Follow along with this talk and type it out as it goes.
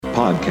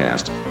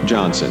Podcast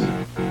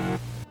Johnson.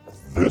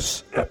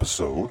 This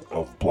episode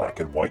of Black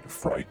and White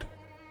Fright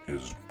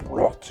is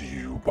brought to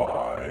you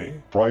by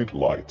Fright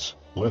Lights,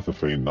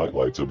 lithophane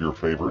nightlights of your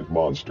favorite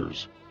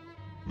monsters.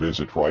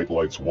 Visit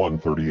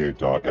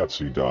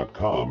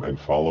frightlights138.etsy.com and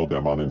follow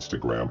them on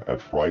Instagram at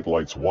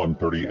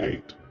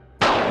frightlights138.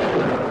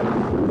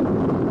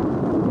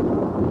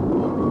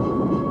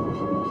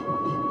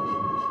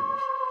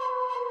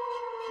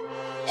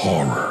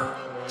 Horror,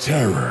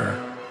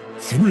 terror,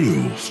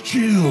 thrills,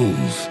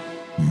 chills,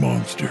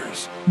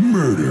 monsters,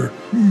 murder,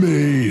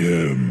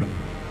 mayhem.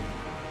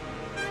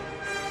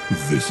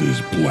 This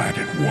is Black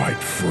and White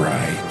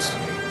Fright.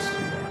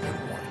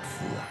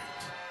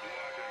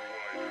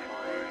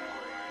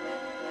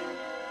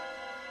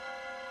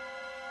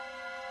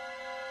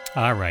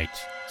 All right,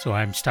 so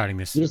I'm starting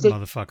this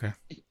motherfucker.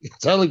 It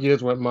sounded like you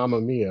just went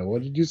Mamma Mia.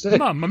 What did you say?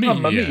 Mamma Mia.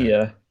 Mamma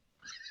Mia.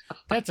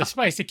 That's a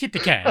spicy kitty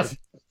cat.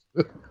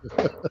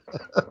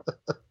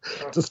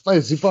 It's a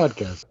spicy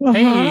podcast.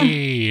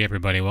 Hey,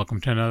 everybody.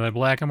 Welcome to another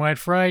Black and White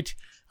Fright.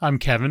 I'm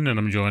Kevin, and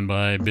I'm joined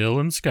by Bill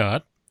and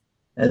Scott.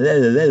 And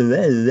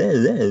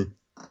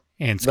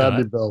Scott. That'd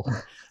be Bill.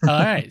 All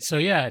right, so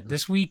yeah,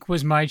 this week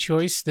was my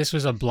choice. This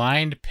was a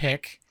blind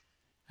pick.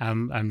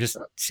 I'm just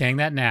saying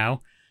that now.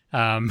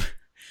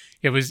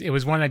 It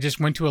was one I just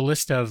went to a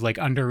list of like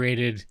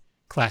underrated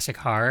classic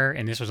horror,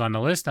 and this was on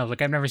the list. I was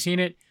like, I've never seen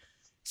it.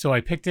 So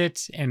I picked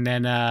it, and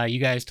then you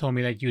guys told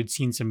me that you had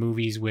seen some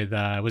movies with,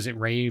 was it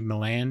Ray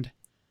Milland?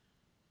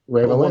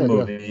 Ray one Milland,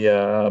 movie,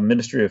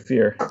 Ministry of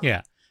Fear.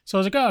 Yeah. So I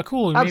was like, oh,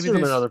 cool. I've seen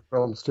him in other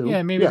films, too.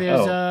 Yeah, maybe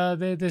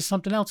there's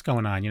something else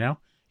going on, you know?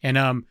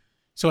 And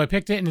so I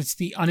picked it, and it's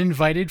The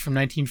Uninvited from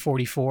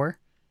 1944.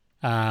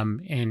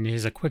 And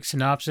here's a quick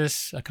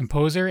synopsis. A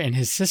composer and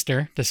his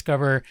sister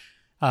discover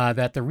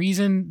that the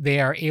reason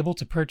they are able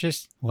to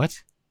purchase...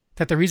 What?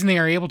 That the reason they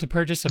are able to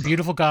purchase a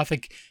beautiful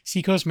Gothic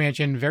seacoast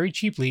mansion very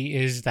cheaply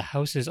is the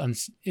house's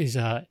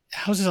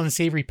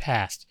unsavory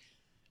past.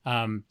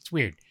 It's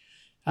weird.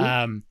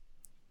 That's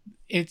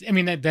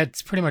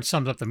pretty much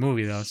sums up the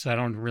movie, though, so I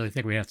don't really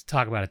think we have to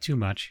talk about it too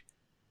much.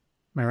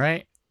 Am I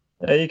right?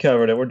 Yeah, you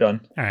covered it. We're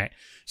done. All right.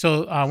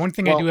 So one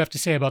thing I do have to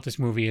say about this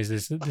movie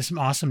is there's some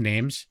awesome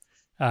names.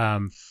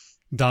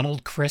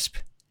 Donald Crisp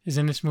is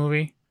in this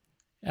movie,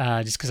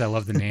 just because I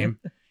love the name,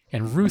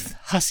 and Ruth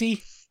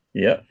Hussey.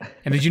 Yeah.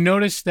 And did you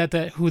notice that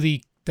who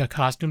the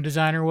costume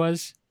designer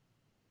was?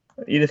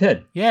 Edith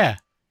Head. Yeah.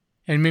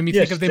 And it made me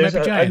think of They Might Be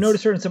Giants. I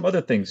noticed her in some other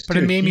things, but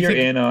too. It made me here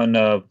think... and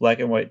on Black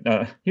and White.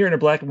 Here in a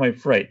Black and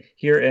White Fright.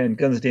 Here and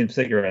Guns, Dames,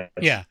 Cigarettes.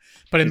 Yeah.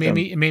 But it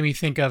made me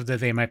think of the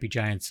They Might Be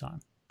Giants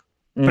song.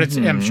 But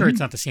I'm sure it's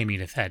not the same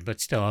Edith Head,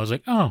 but still, I was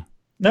like, oh.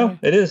 No,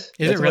 it is.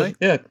 Is it really?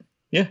 Yeah.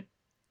 Yeah.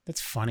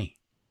 That's funny.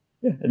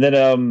 Yeah. And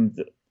then,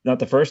 not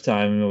the first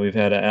time we've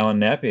had Alan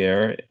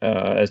Napier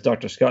as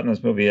Dr. Scott in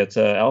this movie. It's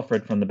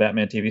Alfred from the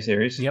Batman TV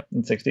series. Yep.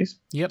 In the 60s.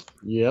 Yep.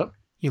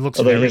 He looks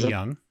very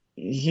young.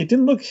 He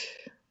didn't look...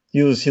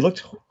 He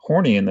looked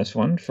horny in this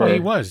one.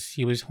 He was.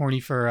 He was horny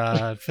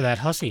for that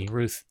hussy,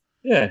 Ruth.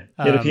 Yeah.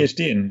 He had a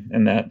PhD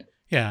in that.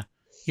 Yeah.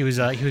 He was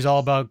all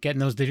about getting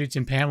those digits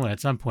in Pamela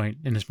at some point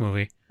in this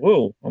movie.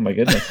 Whoa. Oh, my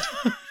goodness.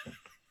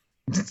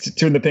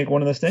 Two in the pink,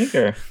 one in the stink,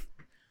 or?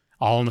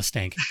 All in the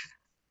stink.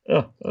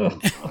 Oh.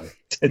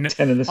 10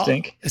 in the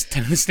stink. It's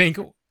 10 in the stink,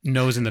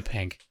 nose in the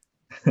pink.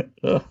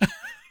 So,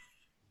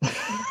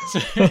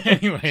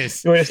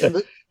 anyways. I was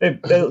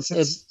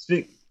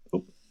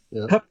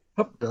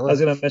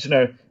going to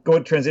mention go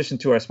and transition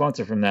to our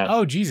sponsor from that.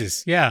 Oh,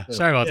 Jesus. Yeah.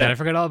 Sorry about that. I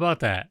forgot all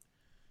about that.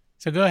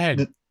 So go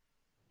ahead.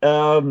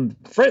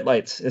 Fright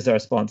Lights is our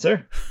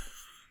sponsor.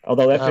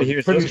 Although after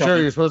here's pretty sure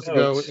you're supposed to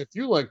go, if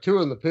you like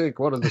two in the pink,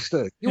 one in the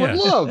stink, you would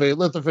love a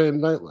lithophane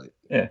nightlight.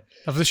 Yeah.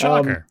 Of the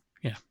Shocker.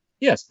 Yeah.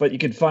 Yes, but you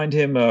can find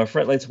him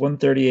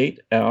Frightlights138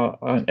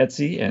 on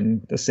Etsy,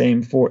 and the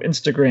same for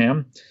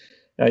Instagram.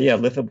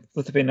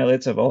 Lithophane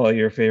nightlights of all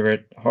your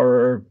favorite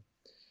horror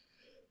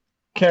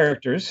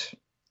characters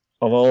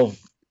of all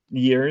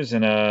years,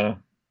 and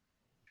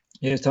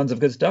he has tons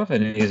of good stuff,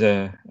 and he's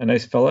a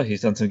nice fella.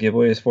 He's done some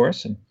giveaways for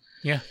us, and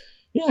yeah,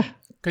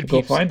 good.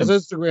 Go find him.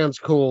 His Instagram's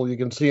cool. You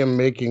can see him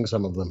making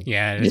some of them.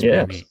 Yeah, it is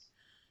pretty neat.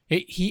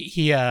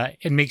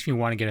 It makes me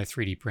want to get a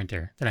 3D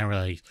printer.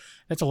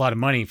 That's a lot of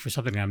money for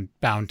something I'm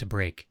bound to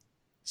break.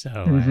 So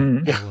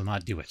I will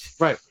not do it.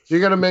 Right. So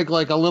you're gonna make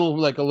like a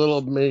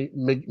little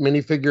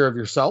mini figure of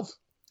yourself.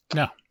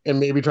 No. And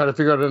maybe try to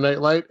figure out a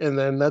nightlight, and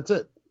then that's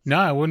it. No,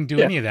 I wouldn't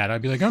do any of that.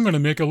 I'd be like, I'm going to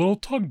make a little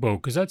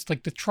tugboat because that's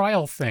like the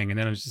trial thing. And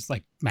then it's just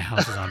like, my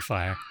house is on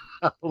fire.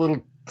 A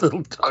little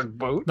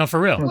tugboat? No, for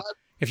real. What?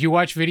 If you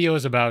watch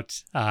videos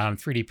about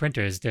 3D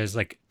printers, there's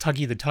like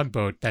Tuggy the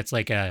Tugboat. That's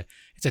like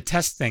it's a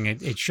test thing.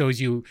 It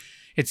shows you,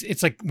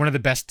 it's like one of the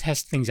best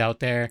test things out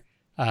there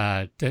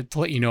to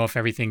let you know if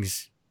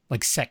everything's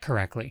like set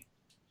correctly.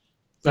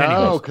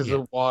 Oh, because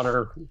of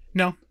water.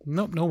 No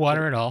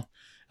water at all.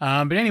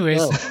 But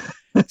anyways...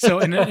 So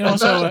and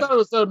also, I thought it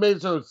was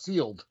made so it's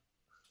sealed.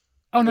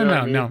 Oh no,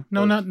 not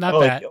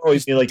that. Oh, you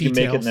mean like details.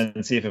 You make it and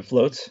then see if it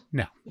floats?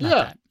 No, not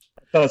that.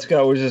 thought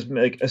Scott was just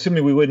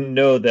assuming we wouldn't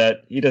know that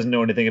he doesn't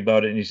know anything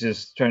about it, and he's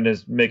just trying to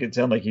make it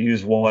sound like you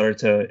use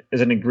water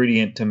as an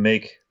ingredient to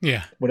make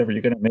whatever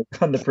you're going to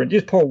make on the print. You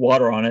just pour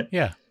water on it.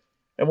 Yeah.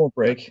 It won't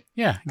break.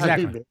 Yeah,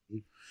 exactly.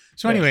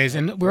 So anyways,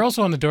 and we're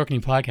also on the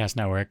Dorkening Podcast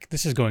Network.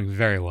 This is going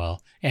very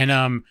well.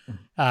 And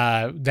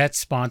that's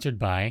sponsored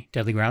by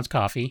Deadly Grounds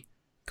Coffee.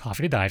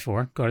 Coffee to die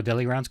for. Go to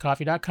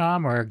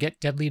deadlygroundscoffee.com or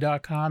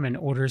getdeadly.com and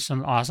order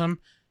some awesome.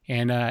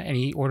 And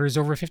any orders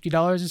over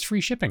 $50 is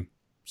free shipping.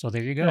 So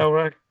there you go.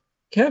 Now,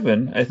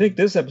 Kevin, I think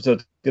this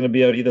episode's going to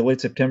be out either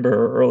late September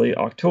or early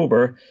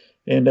October.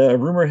 And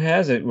rumor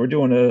has it we're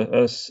doing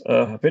a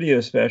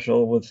video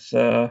special with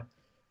a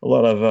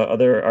lot of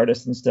other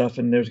artists and stuff.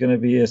 And there's going to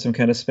be some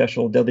kind of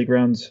special Deadly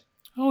Grounds.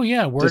 Oh,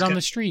 yeah. Word on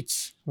the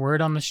streets.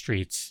 Word on the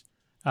streets.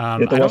 You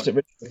have to watch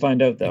it to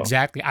find out, though.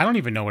 Exactly. I don't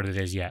even know what it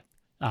is yet.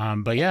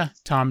 But yeah,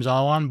 Tom's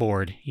all on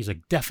board. He's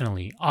like,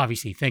 definitely,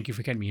 obviously, thank you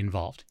for getting me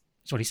involved.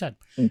 That's what he said.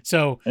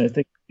 So I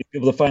think you'll be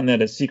able to find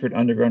that at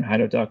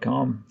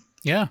secretundergroundhideout.com.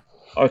 Yeah.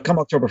 Come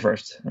October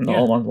 1st and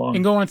all month long.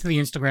 And go onto the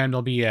Instagram.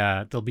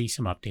 There'll be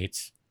some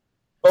updates.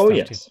 Oh,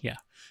 yes. Too. Yeah.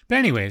 But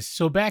anyways,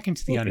 so back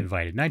into the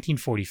Uninvited,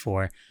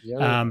 1944.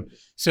 Yeah.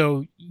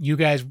 So you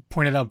guys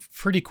pointed out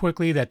pretty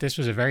quickly that this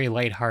was a very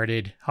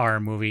lighthearted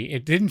horror movie.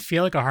 It didn't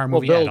feel like a horror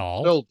movie at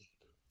all.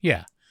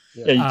 Yeah.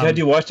 Had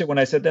you watched it when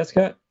I said that,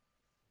 Scott?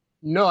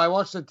 No, I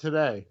watched it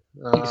today.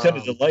 You said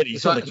it's a lady.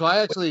 So I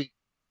actually,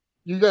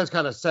 you guys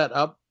kind of set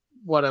up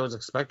what I was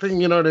expecting.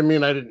 You know what I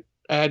mean? I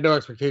had no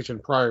expectation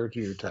prior to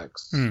your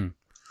text.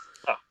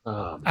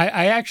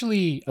 I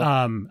actually,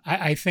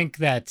 I think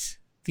that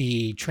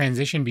the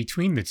transition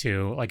between the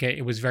two, like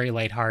it was very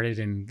lighthearted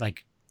and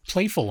like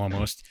playful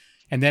almost.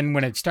 And then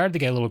when it started to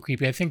get a little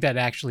creepy, I think that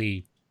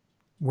actually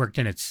worked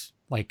in its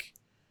behalf.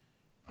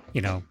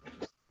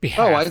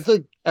 Oh, I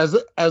think as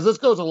this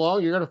goes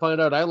along, you're going to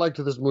find out I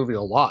liked this movie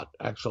a lot,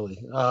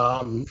 actually.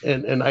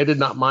 And I did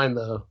not mind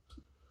the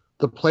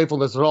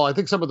playfulness at all. I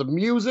think some of the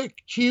music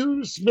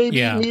cues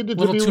maybe needed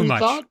to be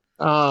rethought.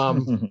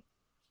 I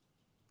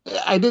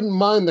didn't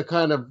mind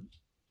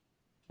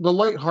the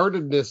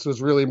lightheartedness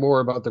was really more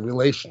about the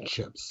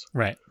relationships.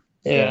 Right.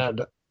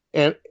 And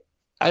I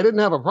didn't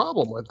have a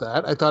problem with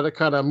that. I thought it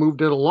kind of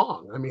moved it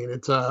along. I mean,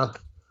 it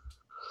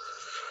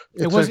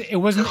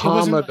wasn't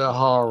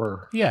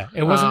horror. Yeah,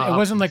 it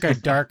wasn't like a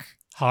dark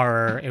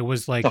horror. It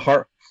was like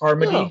the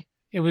harmony.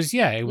 Yeah. It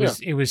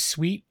was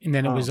sweet, and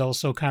then it was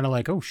also kind of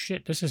like, oh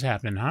shit, this is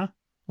happening, huh?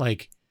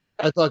 Like,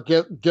 I thought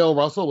Gail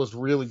Russell was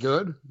really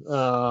good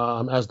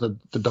as the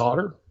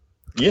daughter.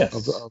 Yes,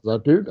 of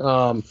that dude.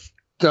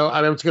 So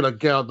I'm just gonna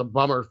get out the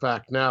bummer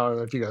fact now. I don't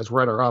know if you guys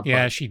read her up.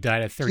 Yeah, she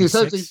died at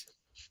 36.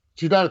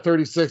 She died at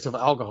 36 of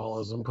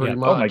alcoholism, pretty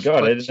much. Oh my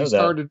god, I didn't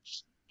know that.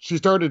 She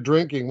started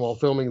drinking while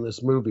filming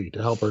this movie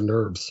to help her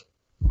nerves.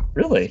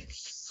 Really?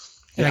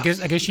 And I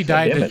guess she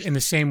died in the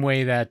same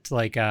way that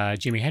like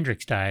Jimi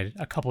Hendrix died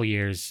a couple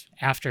years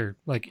after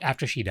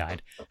she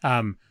died,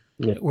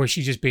 where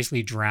she just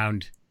basically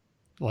drowned,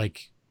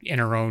 like in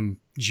her own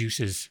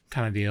juices,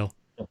 kind of deal.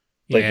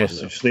 Like was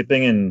she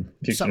sleeping and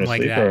something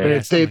like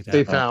sleep, that.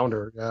 They found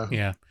her.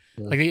 Yeah.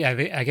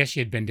 I guess she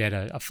had been dead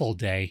a full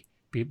day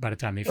by the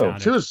time they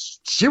found her.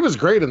 She was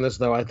great in this,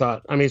 though. I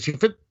thought. I mean, she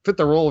fit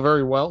the role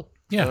very well.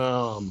 Yeah.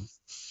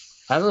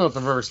 I don't know if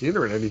I've ever seen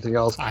her in anything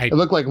else. It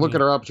looked like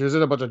looking her up. She was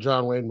in a bunch of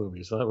John Wayne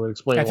movies, so that would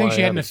explain. I think why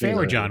she had an affair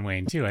with John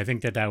Wayne too. I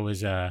think that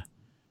was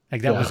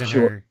was in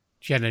her.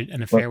 She had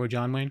an affair with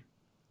John Wayne.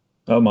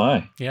 Oh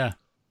my. Yeah.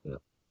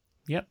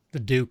 Yep. The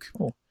Duke.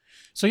 Cool.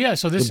 So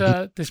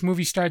this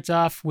movie starts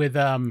off with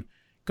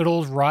good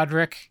old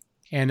Roderick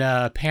and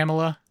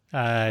Pamela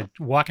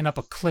walking up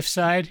a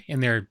cliffside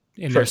in their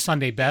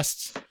Sunday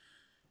bests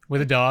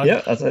with a dog.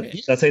 Yeah, that's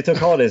how they took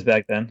holidays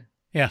back then.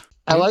 Yeah.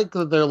 I like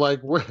that they're like,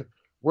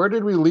 where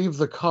did we leave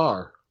the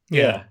car?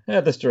 Yeah,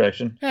 this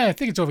direction. Yeah, I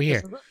think it's over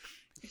here.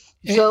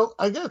 So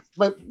I guess,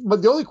 but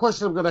the only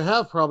question I'm going to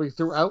have probably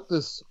throughout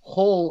this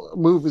whole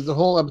movie, the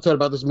whole episode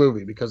about this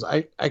movie, because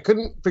I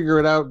couldn't figure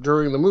it out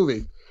during the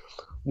movie.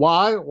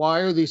 Why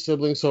are these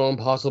siblings so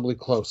impossibly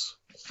close?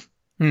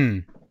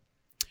 I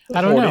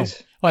don't know.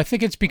 Well, I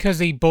think it's because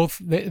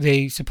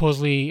they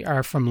supposedly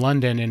are from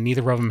London and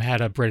neither of them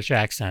had a British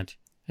accent.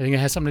 I think it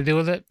has something to do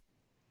with it.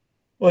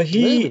 Well,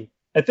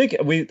 I think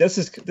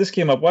this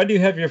came up. Why do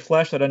you have your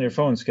flashlight on your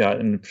phone, Scott,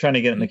 and trying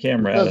to get in the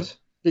camera at us?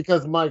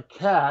 Because my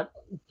cat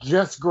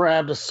just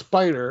grabbed a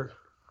spider,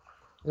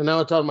 and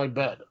now it's on my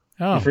bed.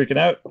 Oh, you freaking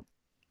out?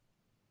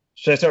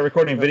 Should I start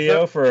recording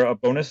video for a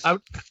bonus? I'm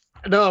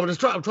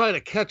trying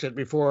to catch it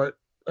before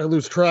I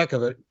lose track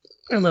of it,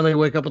 and then I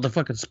wake up with a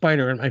fucking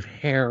spider in my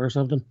hair or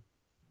something.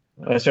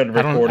 I started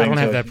recording. I don't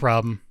have that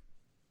problem.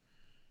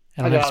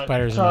 I don't have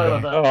spiders in my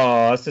hair.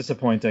 Oh, that's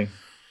disappointing.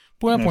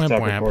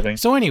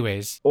 So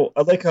anyways. Well,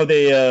 I like how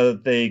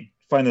they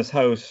find this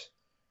house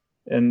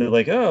and they're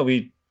like, oh,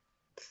 we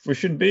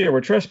shouldn't be here.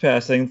 We're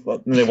trespassing.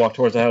 And they walk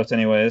towards the house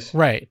anyways.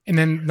 Right. And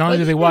then not only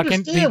do they walk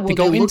in, they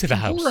go into the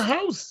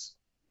house.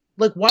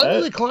 Like, why were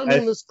they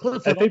climbing this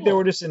cliff I think they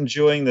were just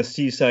enjoying the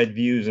seaside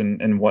views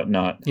and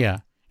whatnot.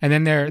 Yeah. And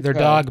then their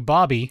dog,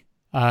 Bobby,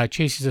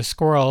 chases a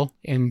squirrel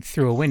in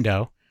through a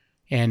window.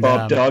 And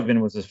Bob Dogman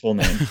was his full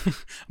name.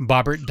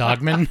 Bobbert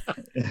Dogman.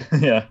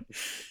 Yeah.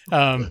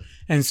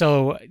 And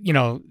so,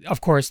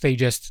 of course, they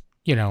just,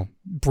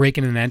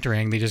 breaking and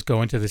entering. They just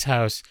go into this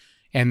house,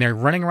 and they're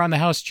running around the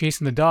house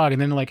chasing the dog.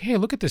 And then they're like, hey,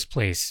 look at this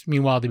place.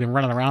 Meanwhile, they've been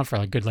running around for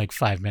a good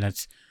 5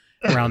 minutes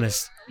around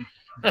this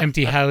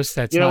empty house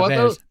that's not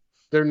theirs.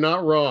 They're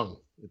not wrong.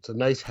 It's a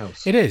nice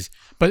house. It is.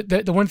 But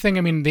the one thing,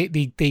 I mean,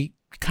 they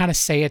kind of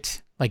say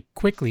it like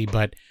quickly,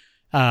 but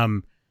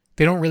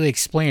they don't really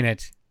explain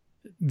it.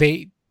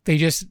 They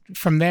just,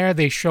 from there,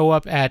 they show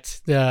up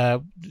at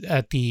the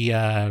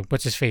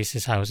what's his face,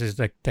 his house is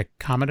the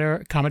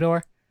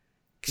Commodore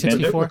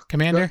 64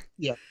 Commander.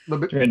 Yeah.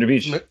 Commander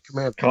Beach.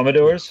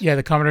 Commodores. Yeah,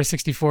 the Commodore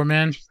 64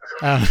 man.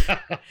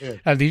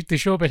 They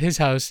show up at his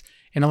house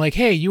and they're like,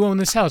 hey, you own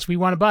this house, we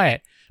want to buy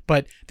it.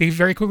 But they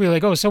very quickly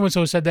like, oh,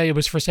 so-and-so said that it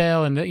was for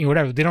sale and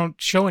whatever. They don't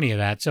show any of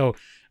that. So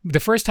the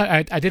first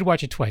time, I did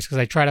watch it twice because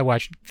I try to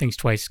watch things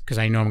twice because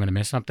I know I'm going to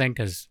miss something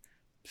because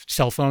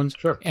cell phones.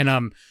 Sure.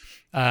 And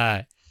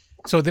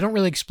so they don't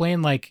really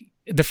explain, like,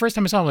 the first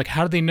time I saw them, like,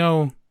 how did they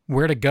know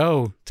where to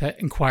go to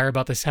inquire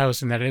about this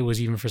house and that it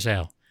was even for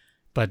sale?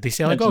 But they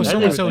say, like, oh,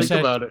 so-and-so said.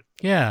 About it.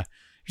 Yeah.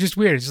 It's just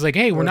weird. It's just like,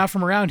 hey, we're not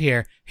from around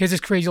here. Here's this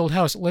crazy old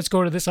house. Let's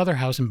go to this other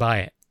house and buy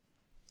it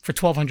for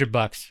 $1,200.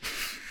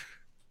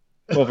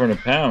 1,200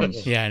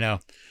 pounds. Yeah, I know.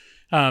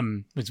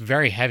 It's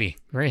very heavy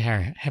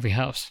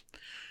house.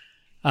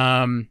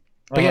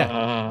 But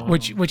yeah,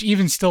 which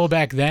even still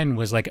back then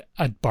was like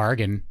a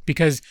bargain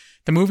because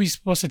the movie's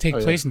supposed to take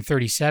place in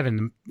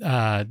 37.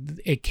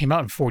 It came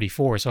out in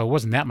 44, so it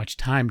wasn't that much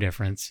time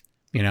difference,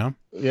 Yeah.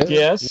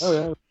 Yes. Oh,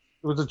 yeah.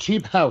 It was a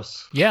cheap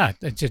house. Yeah,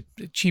 it's a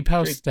cheap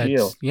house. Great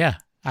deal. Yeah,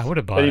 I would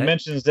have bought But it. he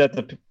mentions that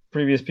the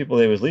previous people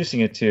they was leasing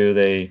it to,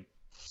 they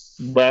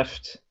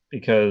left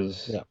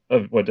because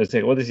of what is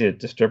it?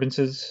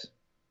 Disturbances.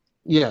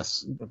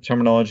 Yes. The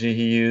terminology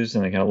he used,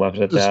 and they kind of left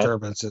it at that.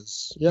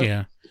 Disturbances. Yep.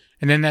 Yeah.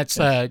 And then that's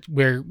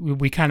where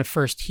we kind of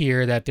first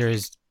hear that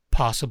there's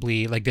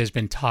possibly, like, there's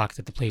been talk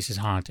that the place is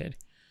haunted.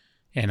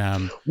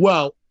 And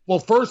well,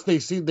 first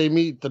they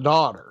meet the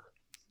daughter,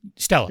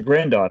 Stella, the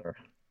granddaughter.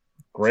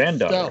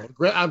 Stella.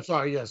 I'm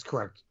sorry. Yes,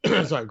 correct.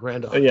 Sorry,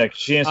 granddaughter. Oh yeah,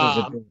 she answers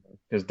the door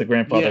because the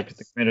grandfather, because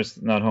the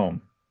commander's not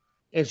home.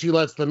 And she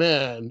lets them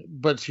in,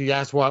 but she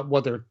asks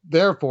what they're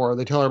there for.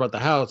 They tell her about the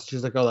house.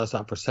 She's like, "Oh, that's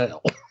not for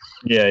sale."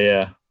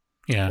 Yeah.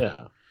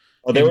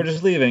 Oh, they were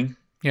just leaving.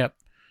 Yep.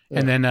 Yeah.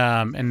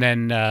 And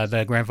then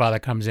the grandfather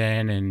comes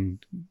in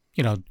and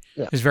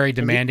is very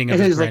demanding of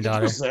his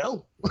granddaughter. Like, it's for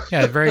sale?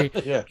 Yeah, very.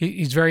 Yeah.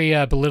 He's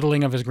very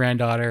belittling of his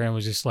granddaughter and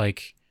was just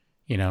like,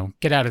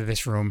 get out of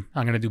this room.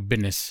 I'm gonna do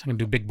business. I'm gonna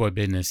do big boy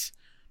business.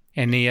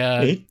 And He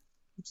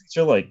treats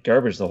her like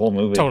garbage the whole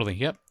movie. Totally.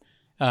 Yep.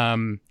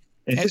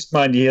 In his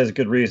mind, he has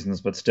good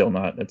reasons, but still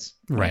not. It's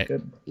right. Not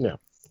good. Yeah.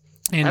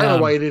 And, I don't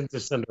know why he didn't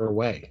just send her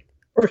away.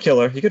 Or kill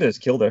her. He could have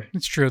just killed her.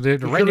 It's true. They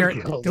live right near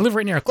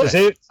a cliff.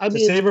 To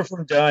save her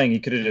from dying, he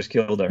could have just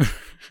killed her.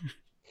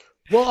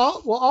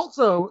 Well,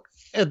 also,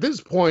 at this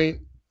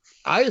point,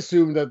 I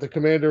assumed that the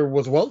commander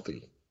was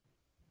wealthy.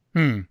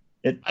 I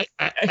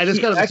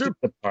just kind of assumed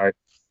the part.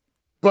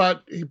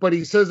 But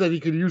he says that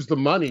he could use the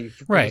money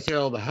for the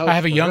sale of the house. I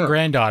have a young her.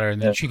 granddaughter,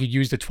 and then she could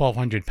use the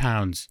 1,200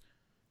 pounds.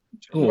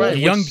 Cool. Right, a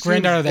young which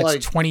granddaughter seems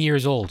that's like, 20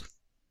 years old.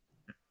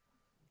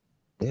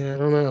 Yeah, I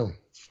don't know.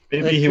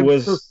 Maybe he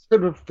was.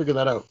 Could have figured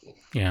that out.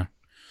 Yeah.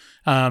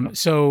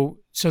 So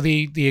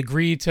they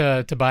agree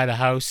to buy the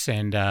house,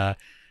 and they're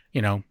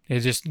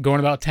just going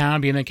about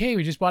town, being like, "Hey,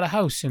 we just bought a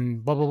house,"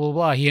 and blah blah blah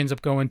blah. He ends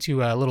up going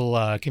to a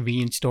little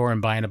convenience store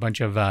and buying a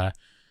bunch of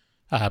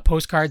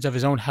postcards of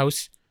his own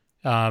house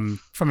from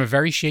a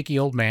very shaky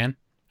old man.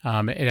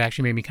 It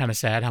actually made me kind of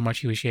sad how much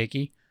he was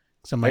shaky.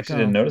 So I'm like, I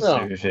didn't notice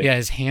he was shaky. Yeah,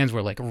 his hands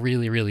were like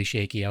really, really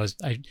shaky.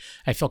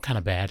 I felt kind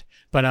of bad,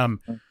 but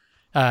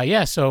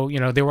so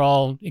they were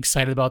all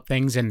excited about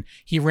things, and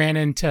he ran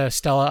into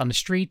Stella on the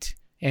street,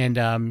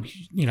 and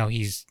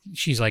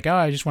she's like, "Oh,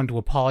 I just wanted to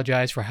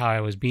apologize for how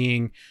I was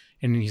being,"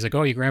 and he's like,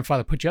 "Oh, your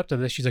grandfather put you up to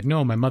this?" She's like,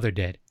 "No, my mother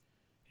did,"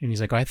 and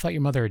he's like, "Oh, I thought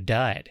your mother had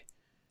died."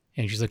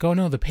 And she's like, "Oh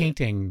no, the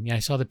painting. Yeah, I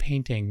saw the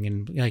painting,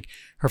 and like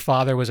her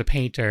father was a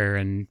painter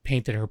and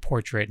painted her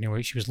portrait,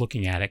 and she was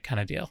looking at it, kind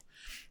of deal."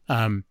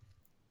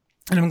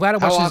 And I'm glad I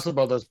watched. How awesome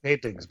about those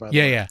paintings, by the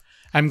way. Yeah.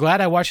 I'm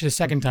glad I watched it a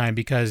second time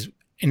because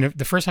in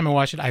the first time I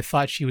watched it, I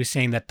thought she was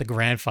saying that the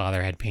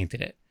grandfather had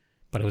painted it,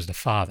 but it was the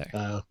father.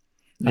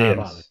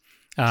 Yes.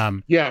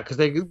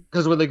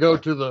 Because when they go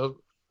to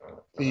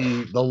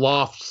the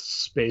loft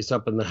space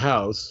up in the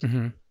house,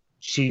 mm-hmm.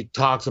 she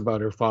talks about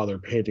her father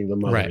painting the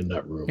mother in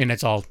that room, and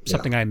it's all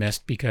something I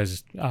missed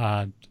because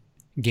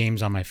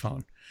games on my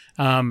phone.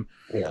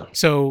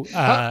 So,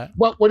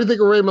 what do you think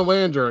of Ray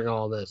Milland during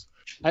all this?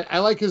 I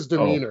like his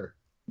demeanor.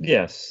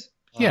 Yes.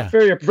 Yeah.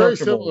 Very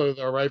approachable. Very similar,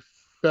 though, right,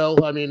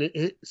 Bill? I mean,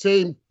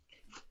 same.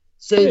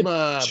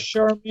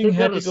 Charming,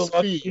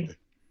 happy-go-lucky.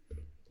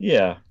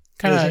 Yeah.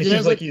 Kind of. He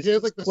has like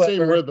the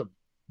same rhythm.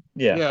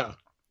 Yeah.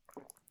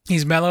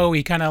 He's mellow.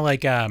 He kind of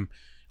like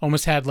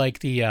almost had like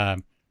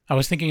the I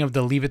was thinking of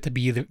the Leave It to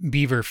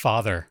Beaver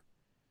father.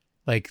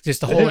 Like,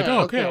 just the whole, like,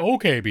 oh,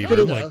 okay,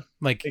 Beaver. Yeah.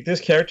 Like this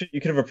character, you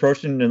could have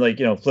approached him and, like,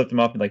 you know, flipped him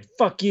up and, like,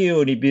 fuck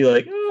you. And he'd be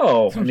like,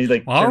 oh. And he'd,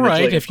 like, all turn into,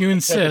 right, like, if you a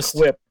insist.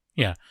 Whip.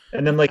 Yeah.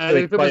 And then, like, And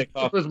if buy a it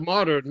coffee. was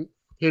modern,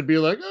 he'd be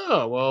like,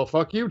 oh, well,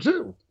 fuck you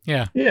too.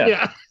 Yeah.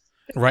 Yeah.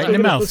 Right in the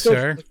mouth,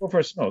 sir. Let's go for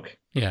a smoke.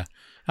 Yeah.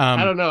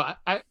 I don't know.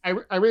 I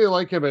really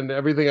like him in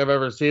everything I've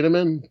ever seen him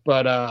in,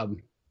 but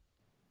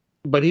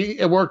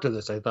it worked in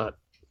this, I thought,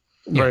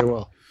 very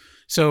well.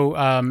 So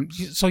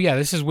yeah,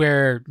 this is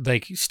where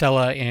like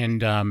Stella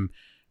and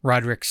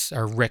Rick's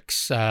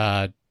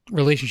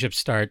relationship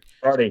start.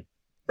 Roddy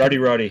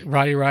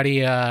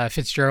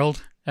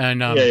Fitzgerald, and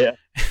yeah.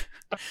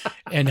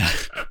 and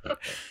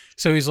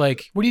so he's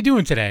like, "What are you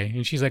doing today?"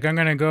 And she's like, "I'm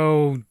gonna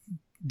go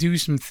do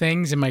some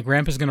things, and my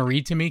grandpa's gonna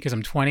read to me because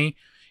I'm 20."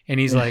 And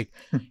he's like,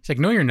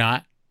 "No, you're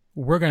not.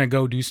 We're gonna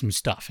go do some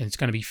stuff, and it's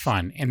gonna be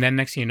fun." And then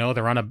next thing you know,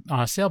 they're on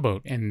a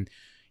sailboat, and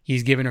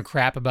he's giving her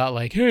crap about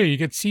like, "Hey, you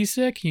get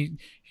seasick?"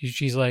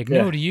 She's like,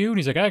 "No, do you?" And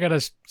he's like, "I got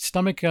a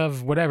stomach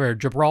of whatever,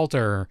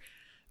 Gibraltar, or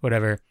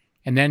whatever."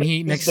 And then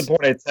This is the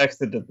point I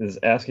texted that is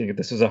asking if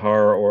this is a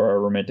horror or a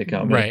romantic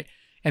comedy. Right.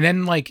 And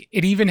then like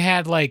it even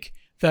had like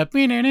the like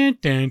in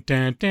it,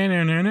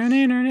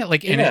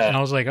 and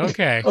I was like,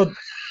 okay. Oh,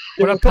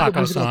 what a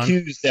Paco song.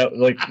 Cues that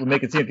like would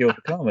make it seem like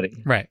a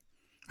comedy. Right.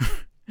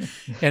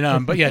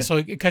 And but yeah, so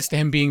it cuts to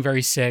him being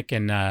very sick,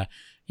 and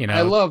you know,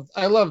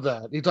 I love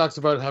that he talks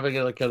about having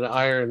like an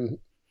iron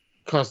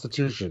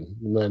constitution,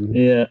 and then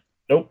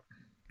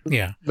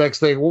next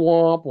thing,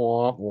 womp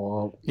womp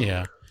womp.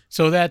 Yeah.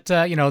 So that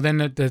you know, then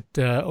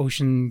the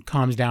ocean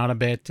calms down a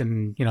bit,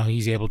 and you know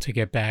he's able to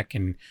get back,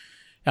 and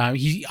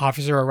he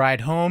offers her a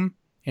ride home,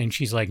 and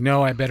she's like,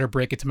 "No, I better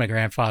break it to my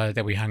grandfather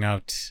that we hung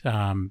out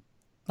on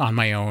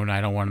my own. I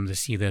don't want him to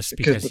see this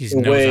because he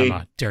knows I'm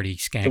a dirty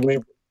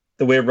skank."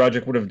 The way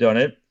Roderick would have done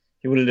it,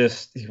 he would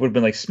have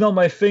been like, "Smell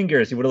my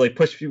fingers." He would have like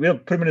put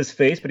him in his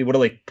face, but he would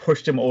have like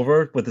pushed him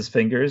over with his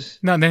fingers.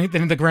 No,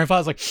 then the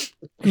grandfather's like,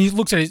 and he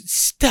looks at it,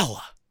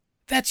 "Stella,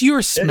 that's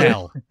your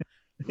smell."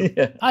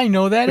 Yeah, I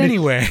know that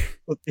anyway.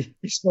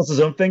 He smells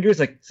his own fingers.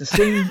 Like it's the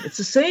same. It's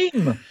the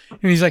same. And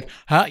he's like,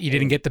 "Huh? You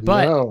didn't get the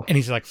butt?" No. And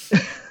he's like,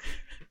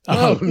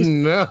 "Oh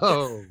no!"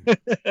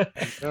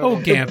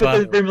 Oh, Grandpa.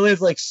 But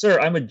Vermilion's like, "Sir,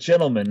 I'm a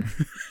gentleman."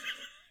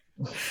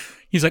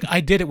 He's like,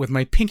 "I did it with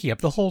my pinky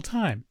up the whole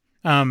time."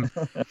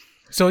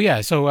 So yeah.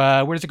 So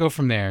where does it go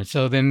from there?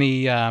 So then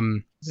the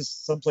This is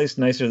someplace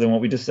nicer than what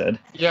we just said.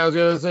 Yeah, I was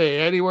gonna say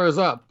anywhere's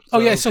up. Oh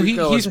yeah. So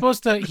he's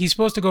supposed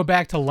to go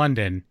back to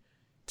London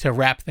to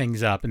wrap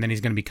things up, and then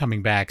he's going to be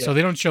coming back. Yeah. So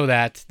they don't show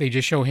that; they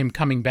just show him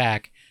coming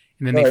back,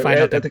 and then they find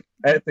out that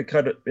I have to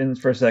cut it in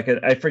for a second.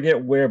 I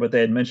forget where, but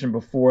they had mentioned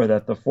before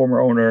that the former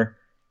owner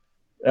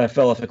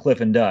fell off a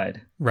cliff and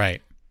died.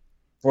 Right.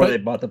 Before they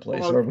bought the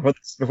place, or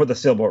before the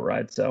sailboat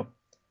ride. So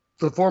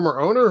the former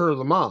owner or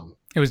the mom?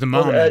 It was the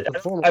mom. I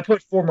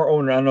put former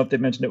owner. I don't know if they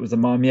mentioned it was the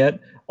mom yet.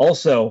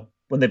 Also,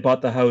 when they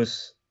bought the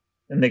house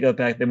and they got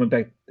back, they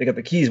got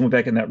the keys and went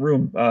back in that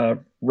room.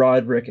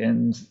 Roderick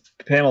and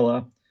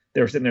Pamela,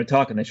 they were sitting there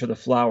talking. They showed the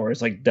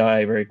flowers like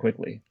die very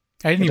quickly.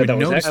 I didn't even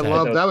notice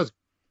that.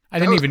 I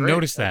didn't even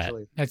notice that.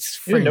 Actually. That's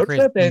freaking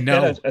crazy. They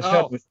had a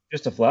shot with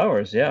just the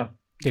flowers. Yeah.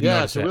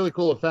 It's a really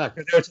cool effect.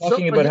 They were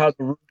talking about how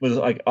the roof was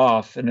like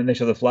off, and then they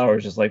show the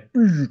flowers just like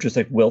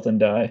wilt and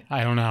die.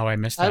 I don't know how I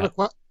missed that.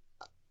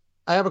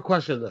 I have a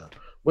question though.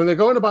 When they're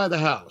going to buy the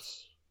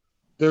house,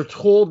 they're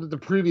told that the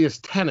previous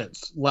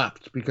tenants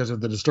left because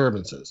of the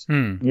disturbances.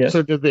 Yes.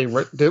 So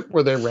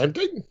were they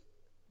renting?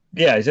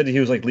 Yeah, he said he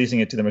was like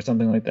leasing it to them or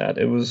something like that.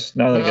 It was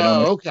not like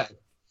okay.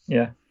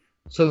 Yeah.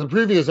 So the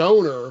previous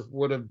owner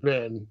would have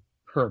been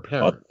her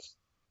parents,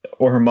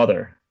 or her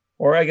mother,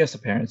 or I guess the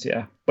parents.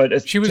 Yeah,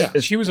 but she was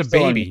a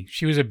baby.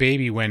 She was a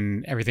baby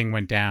when everything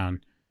went down.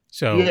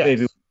 So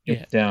baby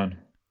went down.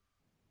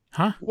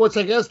 Huh? Which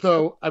I guess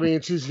though, I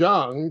mean, she's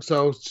young,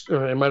 so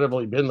it might have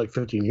only been like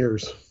 15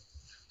 years.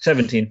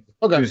 17.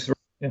 Okay. She's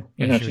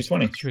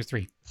 20. She was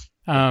 3.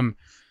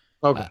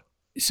 Okay.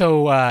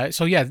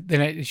 So yeah,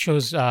 then it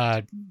shows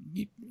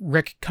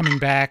Rick coming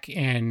back,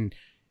 and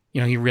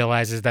you know he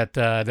realizes that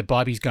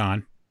Bobby's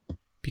gone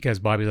because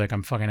Bobby's like,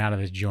 "I'm fucking out of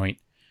this joint."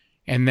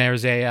 And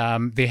there's they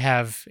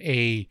have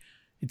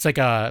it's like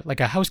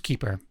a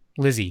housekeeper,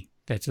 Lizzie,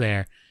 that's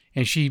there,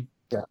 and she's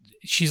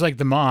like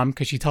the mom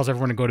because she tells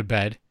everyone to go to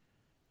bed,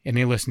 and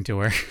they listen to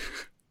her.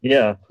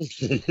 Yeah.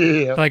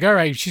 Like, all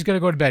right, she's got to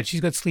go to bed.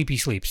 She's got sleepy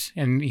sleeps,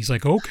 and he's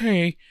like,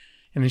 okay,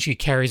 and then she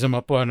carries him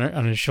up on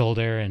his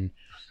shoulder and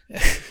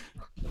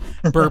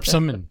burps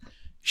him and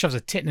shoves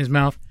a tit in his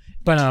mouth.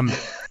 But oh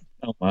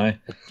my,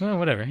 well,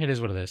 whatever, it is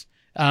what it is.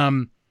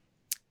 And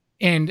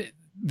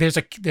there's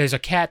a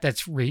cat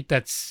that's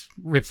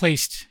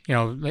replaced, you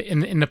know,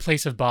 in the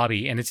place of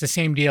Bobby, and it's the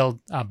same deal.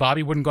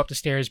 Bobby wouldn't go up the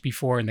stairs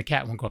before, and the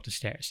cat won't go up the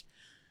stairs.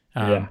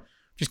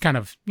 Just kind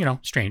of, you know,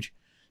 strange.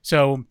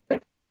 So,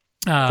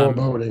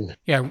 foreboding.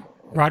 Yeah,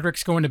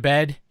 Roderick's going to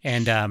bed,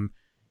 and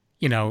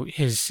you know,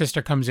 his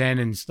sister comes in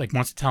and like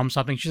wants to tell him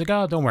something. She's like,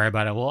 "Oh, don't worry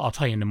about it. Well, I'll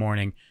tell you in the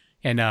morning."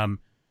 And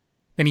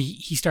then then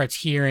he starts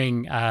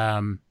hearing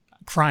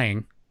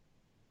crying,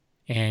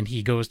 and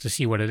he goes to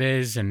see what it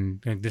is, and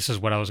this is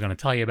what I was going to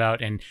tell you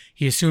about, and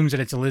he assumes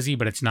that it's a Lizzie,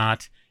 but it's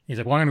not. He's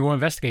like, well, I'm going to go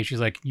investigate. She's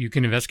like, you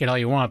can investigate all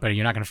you want, but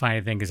you're not going to find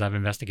anything because I've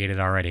investigated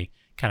already,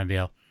 kind of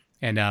deal.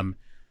 And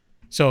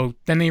so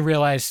then they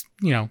realize,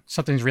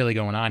 something's really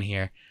going on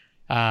here.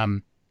 Let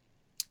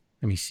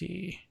me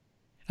see.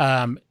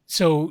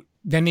 So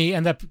then they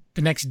end up,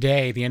 the next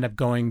day, they end up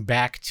going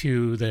back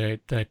to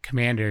the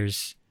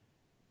commander's.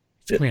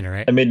 It's the commander,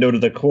 right? I made note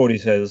of the quote. He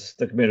says,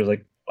 the commander's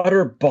like,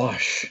 utter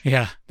bosh.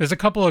 Yeah, there's a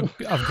couple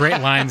of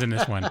great lines in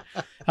this one.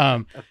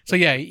 So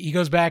yeah, he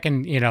goes back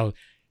and,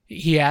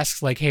 he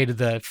asks like, hey, did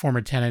the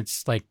former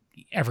tenants like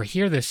ever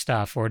hear this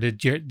stuff? Or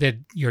did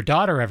your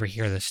daughter ever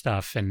hear this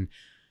stuff? And,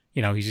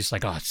 he's just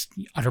like, oh, it's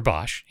utter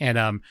bosh.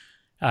 And,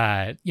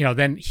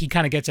 then he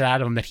kind of gets it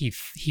out of him that he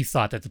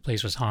thought that the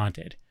place was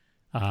haunted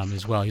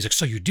as well. He's like,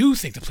 so you do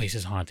think the place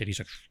is haunted? He's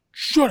like,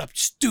 shut up,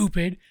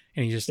 stupid.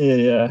 And he just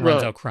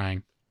runs out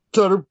crying. It's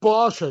utter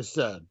bosh, I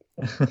said.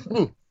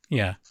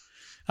 Yeah.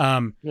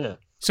 Yeah.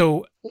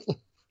 So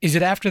is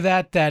it after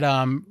that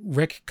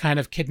Rick kind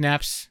of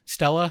kidnaps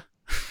Stella?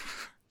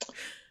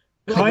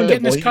 Kind Get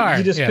of. in his car.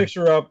 He just picks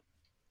her up.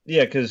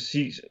 Yeah, because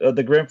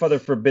the grandfather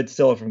forbids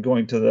Stella from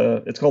going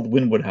to it's called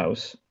Winwood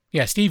House.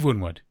 Yeah, Steve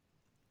Winwood.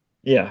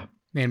 Yeah.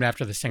 Named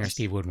after the singer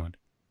Steve Winwood.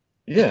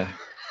 Yeah.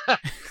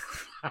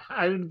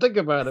 I didn't think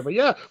about it, but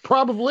yeah,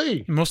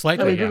 probably. Most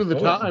likely. Due to the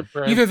time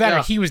frame. Either that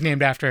or he was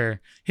named after.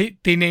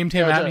 They named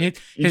him. You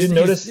didn't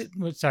notice?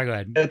 Sorry, go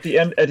ahead. At the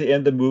end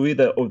of the movie,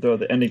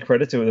 the ending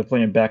credits, they're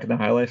playing Back in the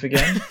High Life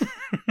again.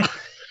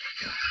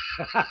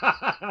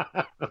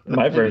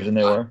 My version,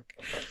 they were.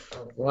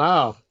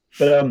 Wow.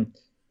 But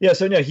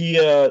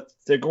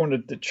they're going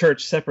to the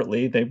church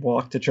separately. They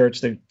walk to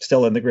church. They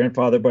Stella and the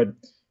grandfather, but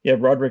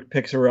Roderick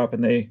picks her up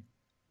and they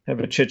have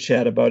a chit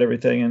chat about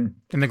everything.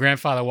 And the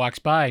grandfather walks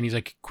by and he's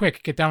like,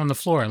 "Quick, get down on the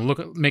floor and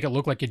make it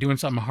look like you're doing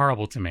something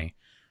horrible to me."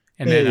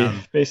 And then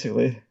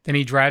basically, then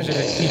he drives her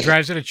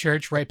to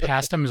church right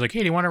past him. He's like, "Hey,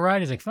 do you want to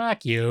ride?" He's like,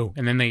 "Fuck you!"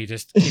 And then they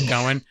just keep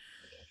going.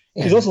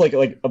 He's also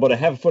like about a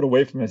half a foot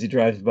away from him as he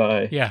drives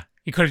by. Yeah,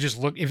 he could have just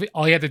looked. If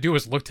all he had to do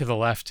was look to the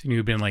left, and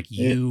he'd been like,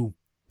 "You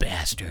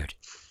bastard."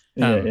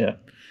 Yeah.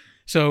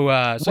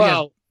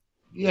 So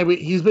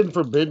he's been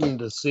forbidden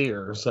to see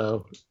her.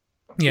 So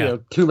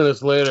 2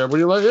 minutes later, when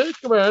you're like, "Hey,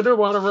 Commander,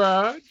 want to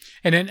ride?"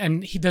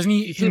 And he doesn't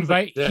he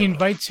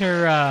invites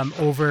her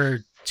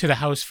over to the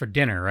house for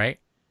dinner, right?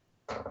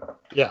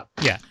 Yeah.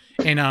 Yeah.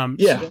 And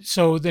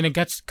so then it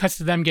cuts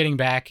to them getting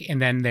back,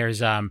 and then there's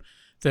the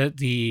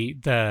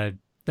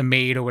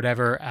maid or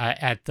whatever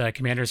at the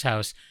commander's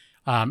house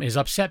is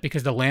upset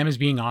because the lamb is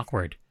being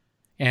awkward.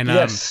 And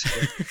yes.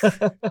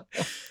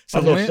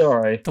 So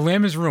sorry. The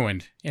lamb is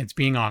ruined. It's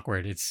being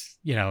awkward. It's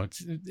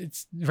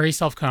it's very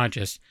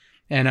self-conscious.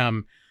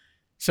 And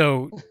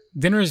so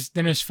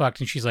dinner's fucked,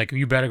 and she's like,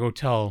 "You better go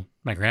tell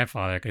my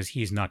grandfather because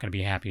he's not going to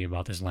be happy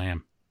about this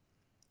lamb."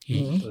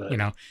 And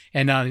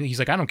he's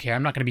like, "I don't care.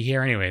 I'm not going to be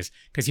here anyways."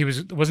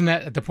 Because wasn't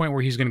that at the point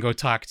where he's going to go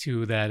talk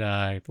to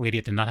that lady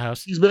at the nut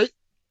house?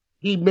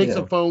 He makes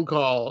a phone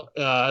call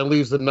and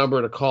leaves the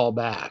number to call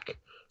back.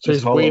 So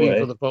he's waiting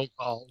for the phone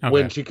call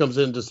when she comes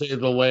in to say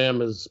the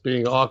lamb is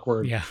being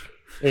awkward. Yeah.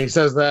 And he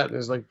says that, and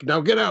he's like,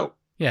 "Now get out."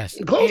 Yes.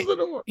 And close the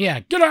door.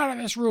 Yeah, get out of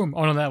this room.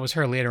 Oh no, that was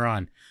her later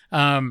on.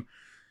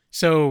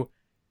 So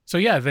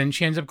then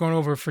she ends up going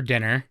over for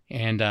dinner,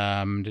 and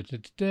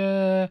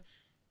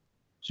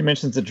she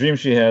mentions the dream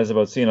she has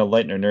about seeing a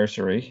light in her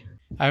nursery.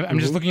 I'm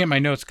just looking at my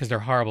notes because they're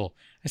horrible.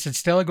 I said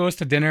Stella goes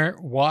to dinner,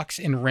 walks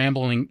in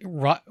rambling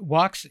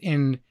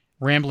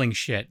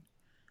shit.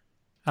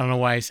 I don't know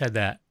why I said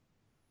that.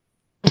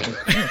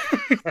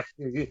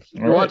 You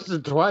watched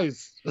it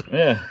twice.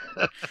 Yeah.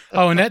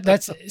 Oh, and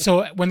that's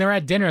so when they're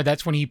at dinner,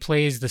 that's when he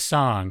plays the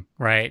song,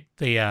 right?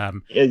 They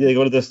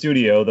go to the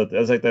studio.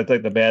 That's like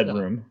the bad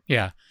room.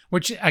 Yeah,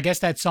 which I guess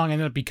that song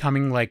ended up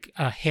becoming like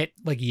a hit,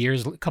 like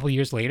a couple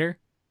years later.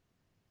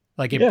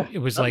 Like it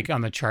was like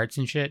on the charts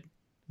and shit.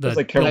 He was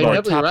on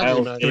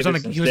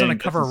the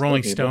cover of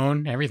Rolling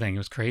Stone. Everything. It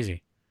was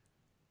crazy.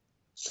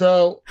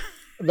 So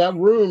that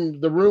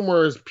room, the room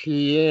where his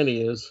piano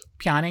is,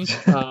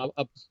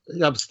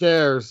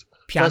 upstairs.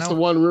 Piano? That's the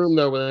one room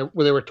though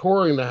when they were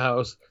touring the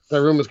house.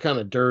 That room was kind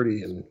of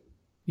dirty and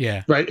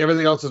right.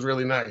 Everything else is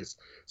really nice.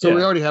 So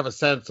we already have a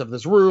sense of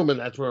this room, and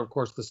that's where, of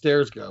course, the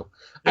stairs go.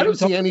 I don't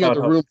see any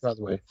other rooms, by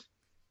the way.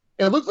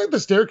 And it looks like the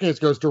staircase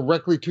goes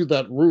directly to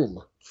that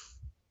room.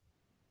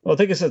 Well, I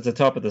think it's at the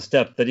top of the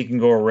step that he can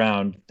go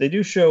around. They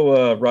do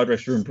show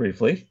Roderick's room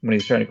briefly when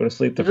he's trying to go to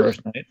sleep the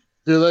first night.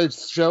 Do they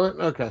show it?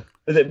 Okay.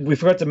 We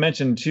forgot to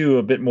mention too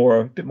a bit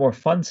more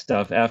fun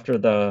stuff after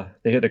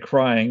they hear the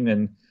crying,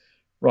 and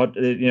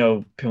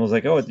Pimmel's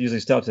like, "Oh, it usually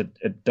stops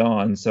at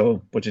dawn,"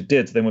 which it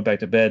did. So they went back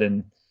to bed,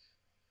 and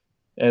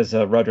as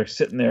Roderick's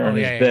sitting there on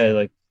his bed,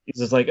 like he's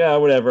just like,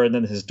 whatever, and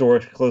then his door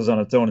closes on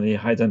its own, and he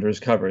hides under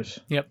his covers.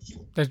 Yep,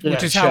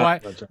 which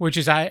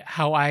is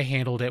how I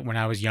handled it when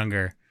I was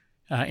younger.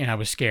 And I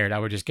was scared. I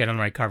would just get under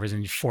my covers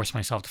and force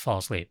myself to fall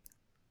asleep.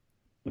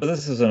 But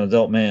this is an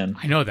adult man.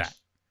 I know that.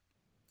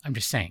 I'm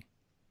just saying.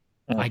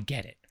 Oh. I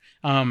get it.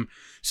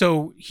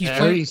 So he's And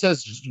playing. he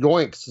says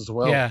yoinks as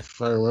well, Yeah.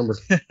 if I remember.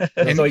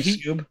 And like he,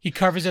 Scoob. he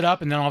covers it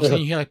up, and then all of a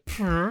sudden you hear like,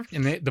 "Prrr,"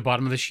 and the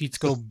bottom of the sheets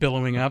go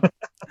billowing up.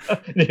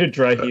 You're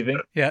dry heaving.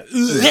 Yeah.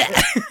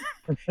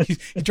 He's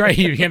dry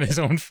heaving in his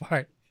own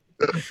fart.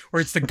 Or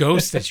it's the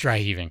ghost that's dry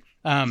heaving.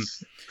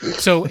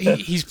 So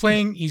he's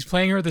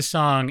playing her the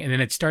song, and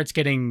then it starts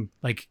getting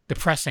like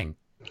depressing.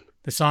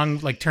 The song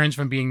like turns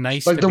from being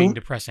nice Like to being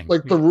depressing.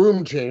 Like the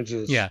room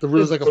changes. Yeah. The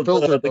room's like a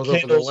filter that The goes over the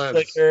candles lens.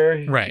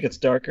 flicker. Right. It gets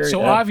darker.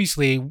 So yeah.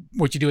 obviously,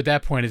 what you do at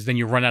that point is then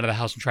you run out of the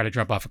house and try to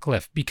jump off a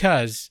cliff,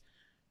 because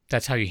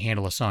that's how you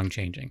handle a song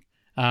changing.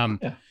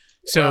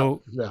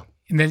 So Yeah.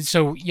 and then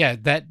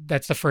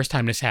that's the first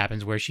time this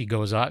happens, where she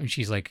goes up and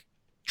she's like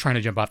trying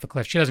to jump off the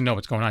cliff. She doesn't know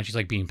what's going on. She's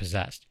like being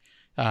possessed.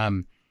 Let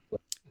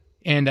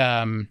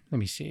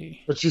me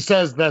see. But she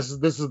says this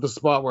is the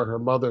spot where her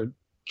mother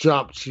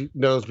jumped. She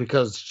knows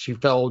because she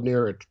fell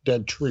near a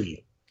dead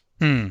tree.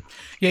 Yeah,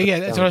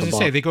 that's what I was gonna say.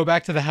 bottom. They go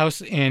back to the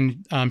house,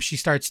 and she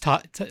starts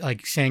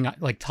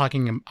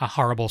talking a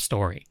horrible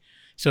story.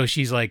 So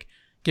she's like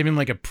giving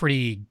like a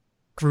pretty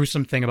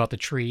gruesome thing about the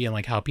tree and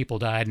like how people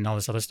died and all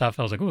this other stuff.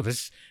 I was like, oh,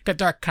 this got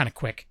dark kind of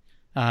quick.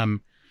 Yeah.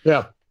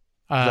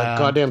 That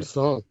goddamn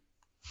song.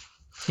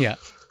 Yeah.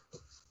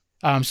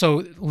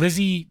 So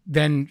Lizzie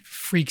then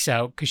freaks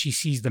out because she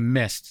sees the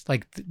mist.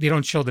 Like they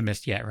don't show the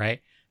mist yet,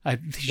 right?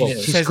 She Well,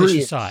 she says that she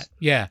screams. saw it.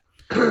 Yeah.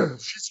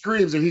 She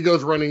screams and he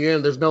goes running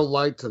in. There's no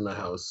lights in the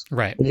house.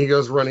 Right. And he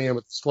goes running in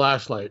with his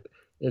flashlight.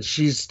 And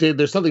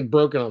there's something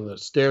broken on the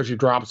stairs. She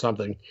dropped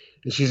something.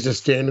 And she's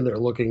just standing there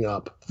looking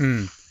up.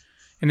 And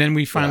then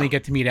we finally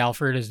get to meet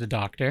Alfred as the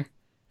doctor.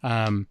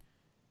 And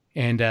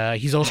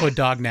he's also a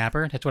dog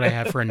napper. That's what I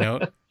have for a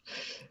note.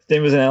 His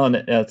name is Alan.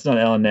 It's not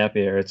Alan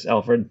Napier. It's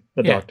Alfred,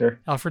 the doctor.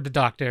 Alfred the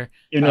doctor.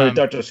 Even though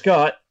Dr.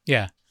 Scott.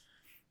 Yeah.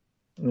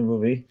 In the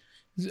movie.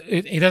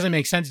 It doesn't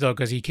make sense though,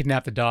 because he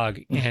kidnapped the dog,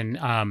 and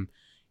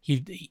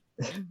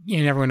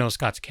everyone knows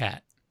Scott's a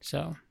cat.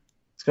 So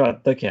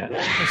Scott the cat.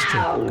 that's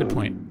true. Good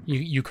point.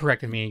 You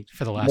corrected me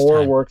for the last More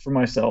time. work for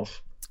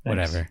myself.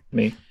 Thanks. Whatever.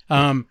 Me.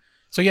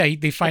 So yeah,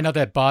 they find out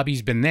that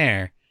Bobby's been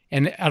there,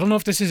 and I don't know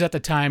if this is at the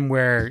time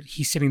where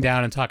he's sitting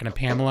down and talking to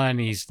Pamela, and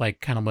he's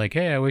like, kind of like,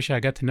 hey, I wish I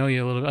got to know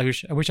you a little.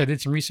 I wish I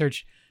did some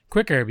research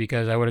quicker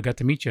because I would have got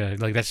to meet you.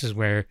 Like this is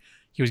where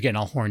he was getting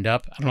all horned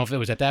up. I don't know if it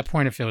was at that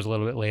point, or if it was a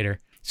little bit later.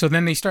 So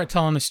then they start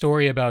telling a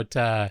story about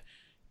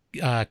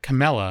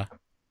Camilla,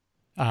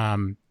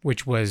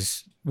 which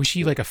was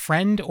she like a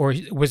friend, or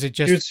was it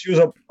just She was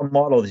a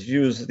model. She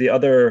was the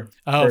other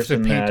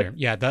person the painter?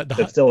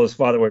 that still his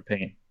father would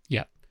paint.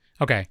 Yeah.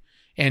 Okay.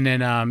 And then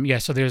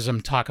so there's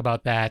some talk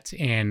about that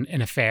and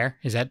an affair.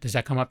 Does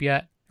that come up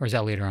yet, or is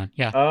that later on?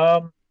 Yeah.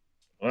 I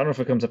don't know if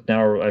it comes up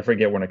now, or I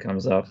forget when it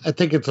comes up. I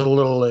think it's a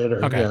little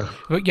later. Okay. Yeah.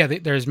 But yeah,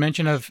 there's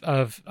mention of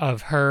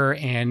her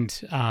and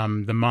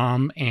the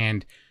mom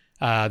and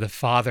the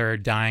father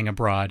dying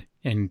abroad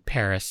in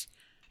Paris,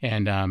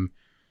 and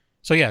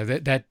so yeah,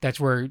 that's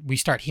where we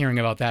start hearing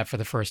about that for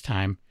the first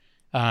time.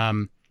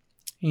 And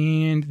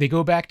they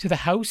go back to the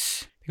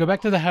house. I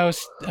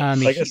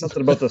guess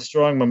something about the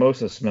strong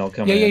mimosa smell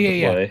coming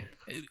into play.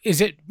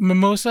 Is it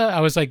mimosa? I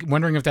was like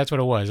wondering if that's what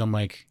it was. I'm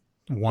like,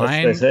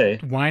 wine, That's what they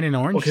say. wine and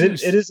orange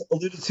Because juice. it is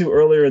alluded to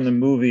earlier in the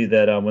movie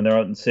that when they're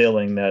out and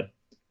sailing,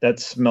 that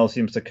smell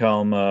seems to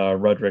calm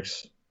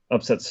Roderick's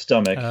upset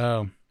stomach.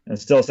 Oh. And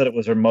Stella said it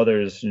was her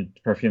mother's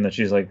perfume that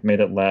she's like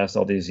made it last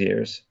all these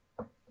years.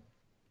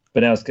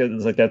 But now it's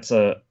like that's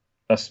a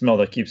smell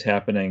that keeps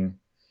happening,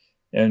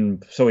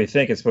 and so we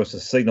think it's supposed to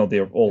signal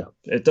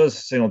it does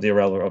signal the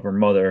arrival of her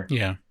mother.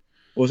 Yeah.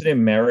 What was her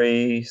name?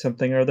 Mary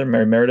something or other?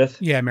 Mary Meredith?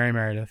 Yeah, Mary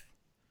Meredith.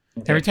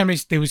 Okay. Every time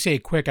they would say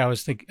it quick, I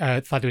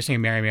thought they were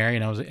saying Mary,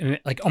 and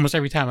like almost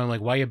every time I'm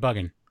like, why are you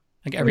bugging?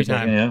 Like every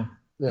time. Yeah.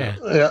 Yeah.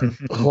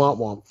 Womp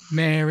womp.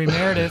 Mary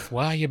Meredith,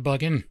 why are you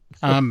bugging?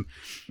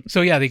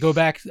 So yeah, they go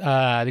back to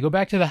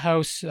the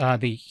house,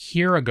 they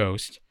hear a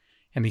ghost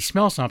and they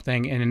smell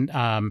something, and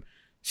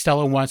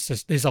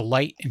there's a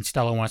light and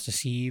Stella wants to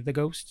see the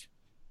ghost.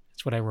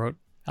 That's what I wrote.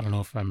 I don't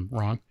know if I'm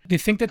wrong. They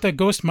think that the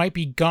ghost might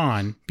be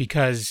gone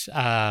because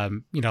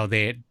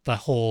the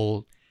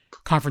whole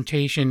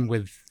confrontation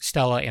with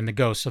Stella and the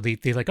ghost. So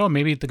they're like, oh,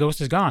 maybe the ghost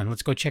is gone.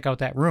 Let's go check out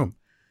that room.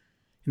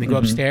 And they go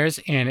upstairs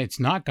and it's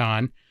not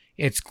gone.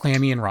 It's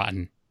clammy and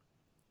rotten,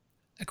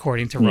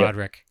 according to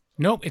Roderick.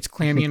 Nope, it's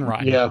clammy and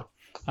rotten. Yeah.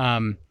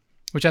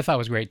 Which I thought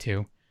was great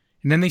too.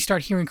 And then they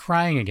start hearing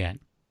crying again,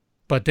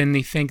 but then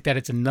they think that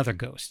it's another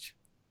ghost.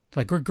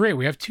 Like, we're great.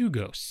 We have two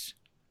ghosts,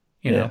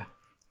 you know.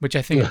 Which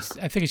I think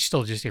it's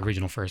still just the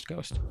original first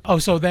ghost. Oh,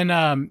 so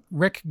then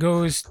Rick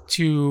goes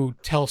to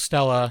tell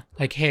Stella,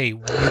 like, hey,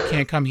 you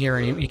can't come here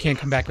and you can't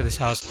come back to this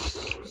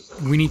house.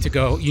 We need to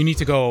go. You need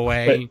to go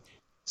away. But,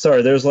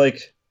 sorry, there's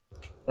like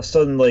a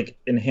sudden like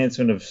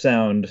enhancement of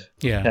sound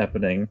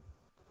happening.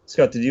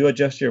 Scott, did you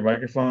adjust your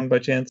microphone by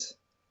chance?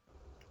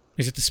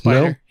 Is it the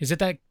spider? No. Is it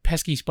that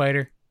pesky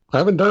spider? I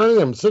haven't done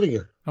anything. I'm sitting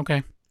here.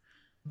 Okay.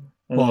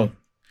 Well,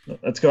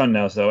 that's gone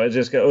now. So it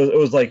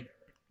was like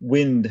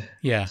wind.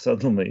 Yeah.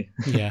 Suddenly.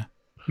 Yeah.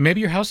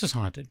 Maybe your house is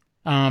haunted.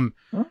 Yeah,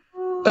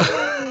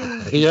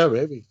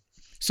 maybe.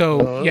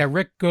 So yeah,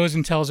 Rick goes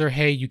and tells her,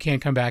 "Hey, you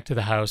can't come back to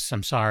the house.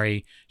 I'm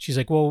sorry." She's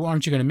like, "Well,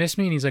 aren't you going to miss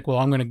me?" And he's like,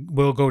 "Well,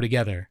 we'll go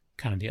together,"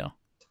 kind of deal.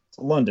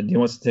 London. He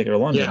wants to take her to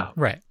London. Yeah.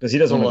 Right. Because he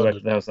doesn't want to go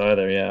back to the house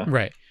either. Yeah.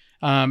 Right.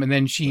 And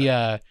then she's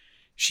like,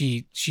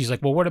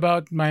 "Well, what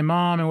about my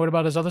mom and what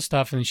about his other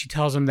stuff?" And she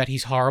tells him that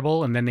he's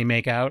horrible, and then they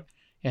make out.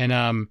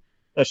 And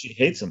Oh, she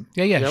hates him.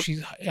 yeah. Yep.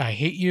 I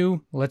hate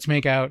you. Let's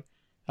make out.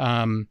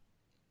 And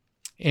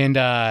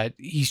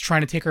he's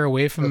trying to take her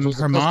away from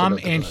her mom,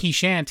 and he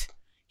shan't.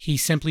 He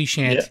simply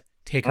shan't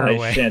take her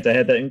away. I shan't. I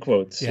had that in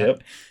quotes. Yeah.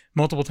 Yep.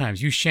 Multiple times.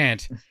 You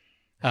shan't.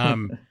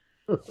 So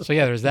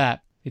yeah, there's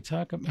that.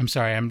 I'm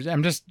sorry.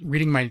 I'm just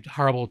reading my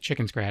horrible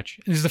chicken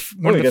scratch. This is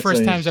one of the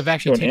first times I've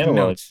actually taken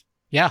notes.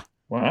 Yeah.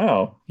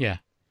 Wow. Yeah.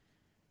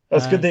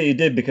 That's good that you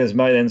did, because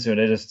mine ends soon.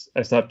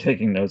 I stopped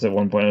taking notes at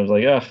one point. I was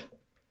like,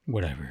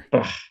 whatever.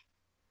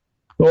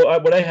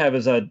 Well, what I have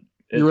is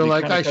you were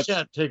like, I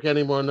shan't take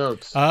any more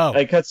notes. Oh.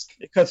 It cuts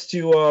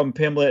to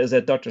Pamela is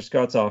at Dr.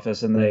 Scott's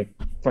office, and they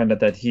find out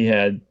that he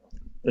had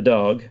the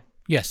dog.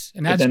 Yes,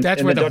 and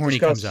that's where the horny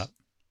comes up.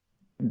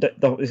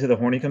 You see the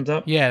horny comes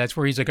up? Yeah, that's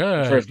where he's like,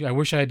 I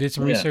wish I did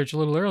some research a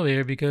little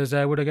earlier because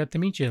I would have got to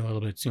meet you a little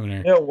bit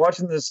sooner. Yeah,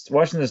 watching this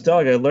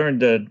dog, I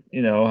learned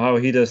how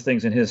he does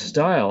things in his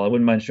style. I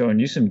wouldn't mind showing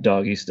you some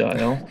doggy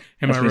style.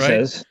 Am I right? He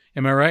says.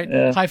 Am I right?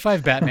 Yeah. High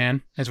five,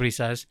 Batman. That's what he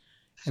says.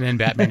 And then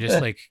Batman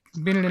just like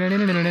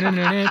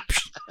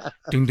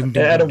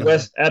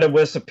Adam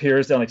West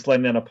appears down, like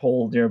sliding down a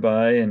pole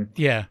nearby, and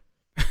yeah.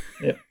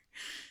 Yep.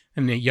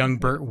 And the young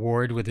Burt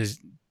Ward with his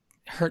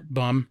hurt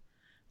bum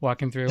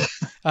walking through.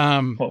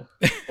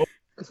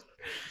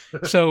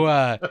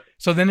 So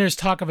then there's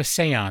talk of a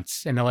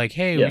seance, and they're like,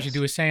 "Hey, we should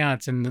do a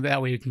seance, and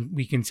that way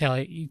we can tell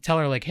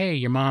her like, hey,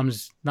 your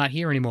mom's not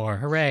here anymore.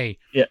 Hooray!"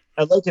 Yeah,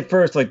 I liked it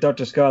first. Like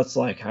Dr. Scott's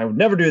like, "I would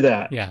never do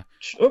that." Yeah,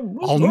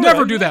 I'll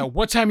never do that.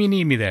 What time you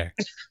need me there?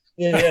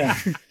 Yeah.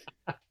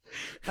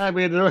 I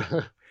mean,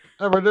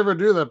 I would never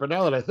do that, but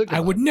now that I think about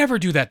I would never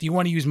do that. Do you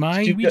want to use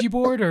my Ouija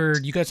board, or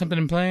you got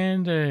something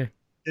planned? Did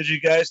you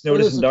guys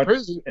notice in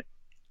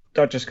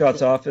Dr.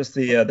 Scott's office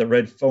the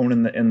red phone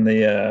in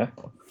the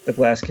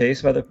glass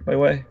case by the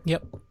way?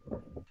 Yep,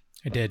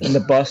 I did. And the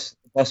bus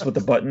with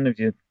the button. If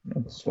you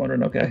was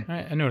wondering, okay,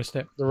 I noticed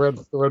it. The red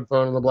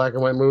phone in the black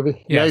and white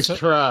movie. Yeah, nice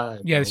try.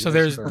 Yeah, so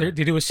they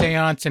do a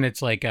seance, and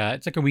it's like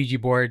a Ouija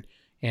board,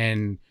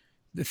 and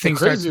the thing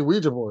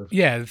Ouija board.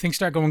 Yeah, the things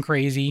start going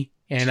crazy,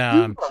 and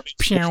then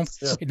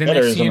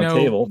next thing you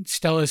know,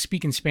 Stella's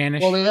speaking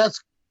Spanish. Well,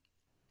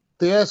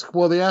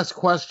 they ask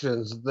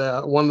questions.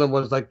 One of them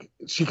was like,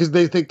 because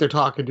they think they're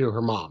talking to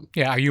her mom.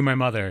 Yeah, are you my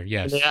mother?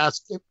 Yes. And they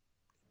ask,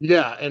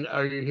 yeah, and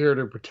are you here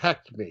to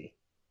protect me?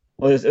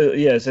 Well,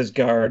 it says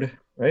guard,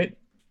 right?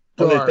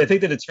 Guard. Well, they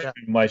think that determine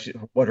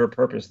what her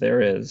purpose there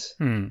is.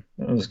 It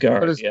was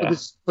guard.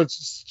 But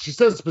she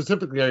says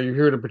specifically, "Are you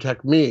here to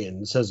protect me?"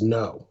 And it says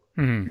no.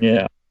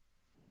 Yeah.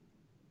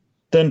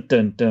 Dun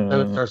dun dun.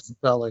 And it starts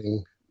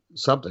spelling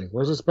something.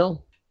 What does it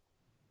spell?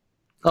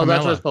 Oh,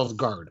 that's what it spells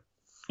guard.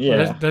 Yeah.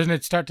 Well, doesn't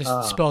it start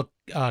to spell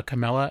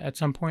Camilla at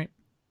some point?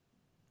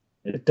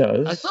 It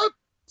does. I thought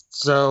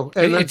so.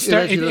 And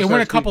it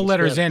went a couple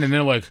letters in, and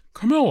they're like,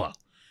 Camilla.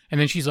 And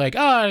then she's like,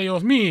 "Ay,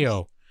 Dios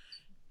mío.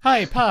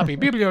 Hi, papi,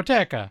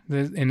 biblioteca."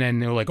 And then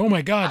they're like, "Oh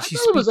my God, she's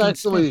speaking." It was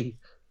actually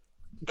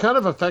kind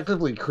of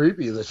effectively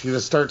creepy that she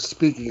just starts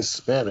speaking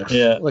Spanish.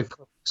 Yeah. Like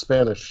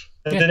Spanish.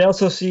 And did they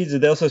also see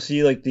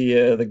like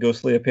the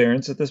ghostly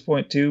appearance at this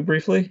point too,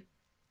 briefly?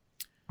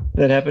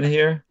 That happened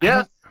here?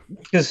 Yeah.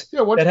 Because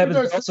what that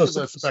happens also.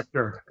 The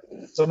Spectre?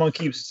 Someone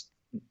keeps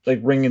like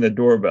ringing the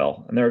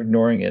doorbell, and they're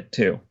ignoring it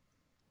too.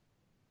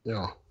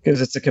 Yeah.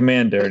 Because it's a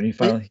commander, and he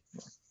finally.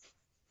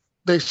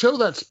 They show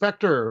that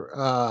Spectre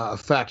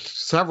effect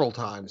several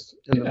times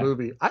in the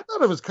movie. I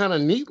thought it was kind of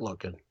neat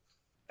looking.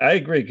 I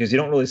agree, because you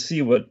don't really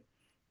see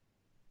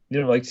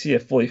see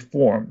it fully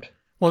formed.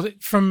 Well,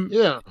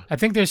 I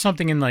think there's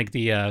something in like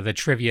the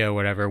trivia or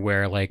whatever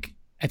where like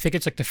I think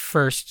it's like the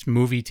first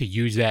movie to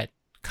use that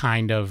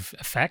kind of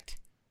effect.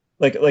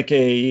 Like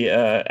a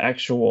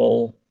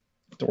actual,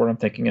 the word I'm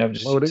thinking of,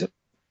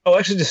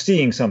 actually just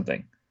seeing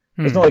something.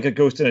 It's not like a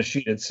ghost in a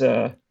sheet. It's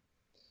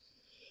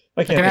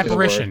like an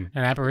apparition.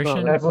 An apparition.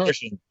 An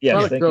apparition.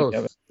 Yeah, thinking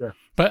of it. Yeah.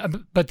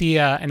 But the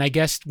and I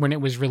guess when it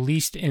was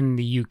released in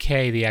the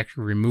UK, they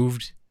actually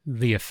removed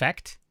the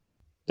effect.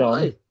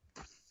 Right.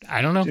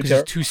 I don't know, because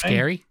it's too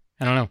scary.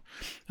 I don't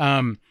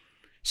know.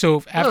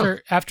 So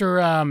after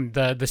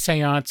the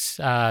seance,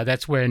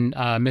 that's when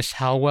Miss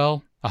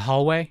Holloway.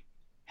 The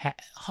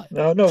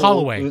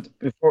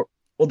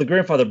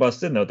grandfather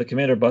busts in though. The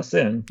commander busts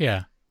in.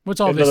 Yeah. What's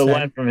all this? Another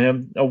line from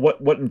him.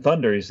 What in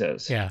thunder? He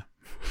says. Yeah.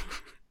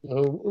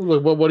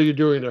 What are you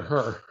doing to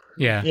her?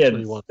 Yeah. Yeah.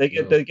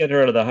 They get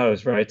her out of the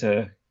house, right?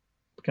 To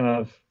kind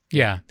of.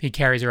 Yeah, he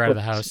carries her out of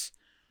the house.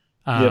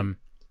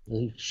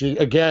 She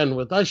again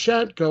with "I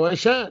shan't go, I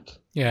shan't."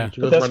 Yeah,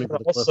 but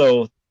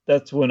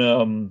that's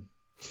when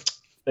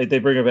they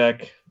bring her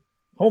back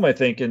home, I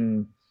think,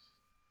 and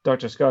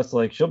Dr. Scott's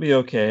like, she'll be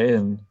okay,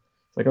 and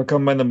like, I'll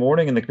come by in the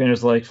morning, and the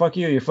commander's like, fuck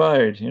you, you're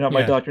fired. You're not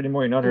my doctor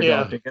anymore. You're not her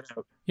doctor. Get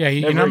out. Yeah,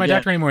 you're not my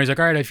doctor anymore. He's like,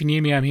 all right, if you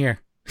need me, I'm here.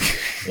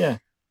 Yeah.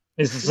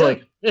 He's just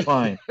like,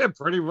 fine.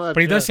 Pretty much.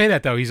 But he does say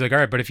that, though. He's like, all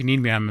right, but if you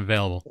need me, I'm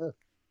available.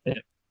 Yeah.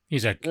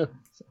 He's like,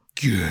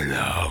 get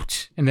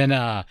out. And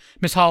then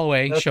Miss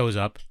Holloway shows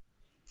up.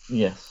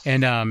 Yes.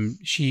 And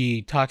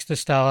she talks to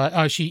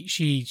Stella. She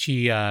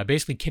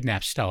basically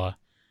kidnaps Stella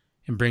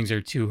and brings her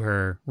to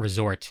her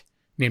resort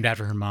named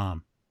after her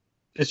mom.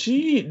 Did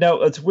she?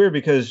 Now, it's weird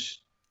because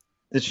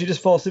did she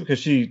just fall asleep because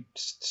she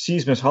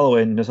sees Miss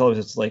Holloway and Miss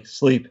Holloway's just like,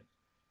 sleep.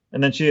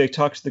 And then she like,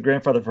 talks to the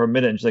grandfather for a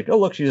minute and she's like, oh,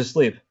 look, she's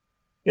asleep.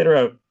 Get her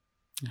out.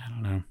 I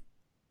don't know.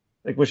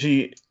 Like, was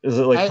she, is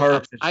it like part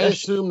of I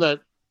assume that,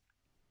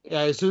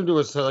 I assumed it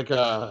was like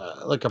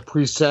a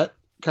preset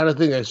kind of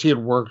thing that she had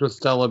worked with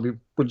Stella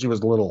when she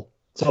was little.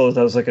 So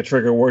that was like a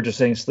trigger word just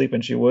saying sleep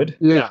and she would?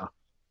 Yeah.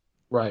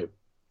 Right.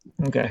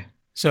 Okay.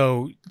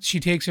 So she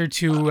takes her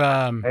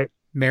to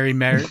Mary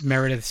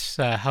Meredith's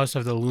house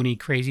of the loony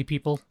crazy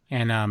people.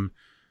 And then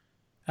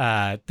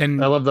I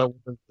love that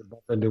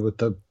ended with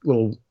the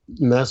little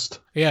nest.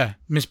 Yeah,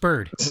 Miss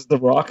Bird. This is the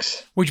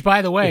rocks. Which,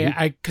 by the way,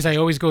 because I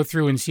always go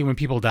through and see when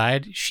people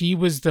died, she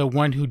was the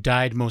one who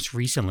died most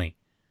recently.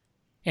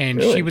 And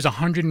Really? she was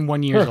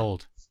 101 years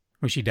old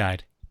when she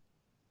died.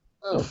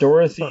 Oh.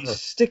 Dorothy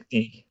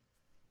Stickney.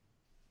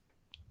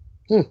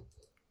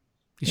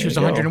 She was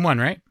 101,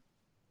 right?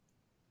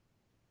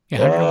 Yeah,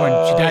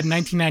 101. She died in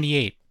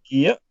 1998.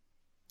 Yep.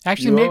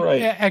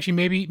 Actually,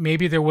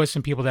 maybe there was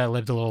some people that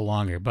lived a little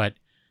longer, but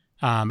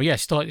yeah,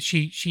 still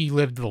she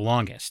lived the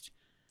longest.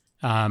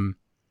 But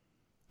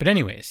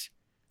anyways,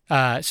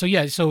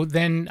 so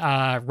then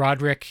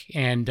Roderick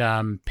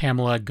and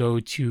Pamela go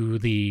to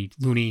the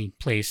loony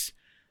place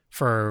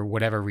for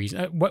whatever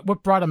reason.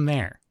 What brought them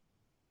there?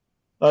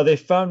 They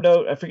found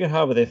out, I forget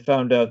how, but they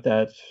found out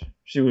that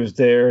she was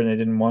there and they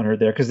didn't want her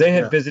there because they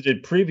had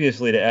visited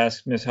previously to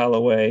ask Miss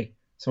Holloway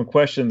some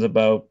questions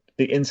about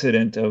the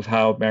incident of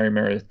how Mary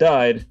Meredith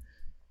died.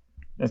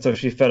 And so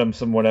she fed them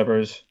some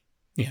whatevers.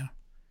 Yeah.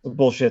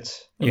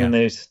 Bullshits. And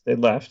then they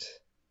left.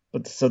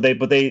 But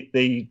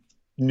they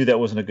knew that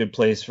wasn't a good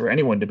place for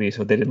anyone to be,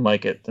 so they didn't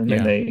like it. And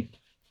then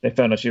they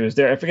found out she was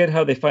there. I forget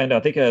how they find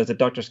out. I think it was that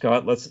Dr.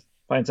 Scott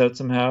finds out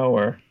somehow,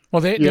 or I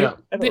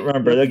don't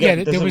remember.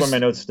 Again, this is where my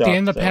notes stop. They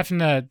end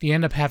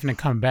up having to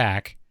come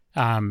back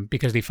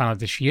because they found out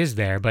that she is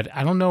there. But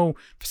I don't know,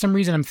 for some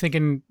reason I'm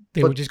thinking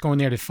they were just going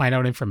there to find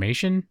out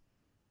information.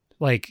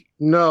 Like,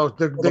 no,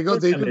 they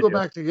do go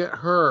back to get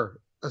her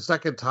a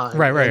second time.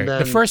 Right.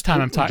 The first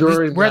time I'm talking,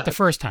 we're at the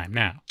first time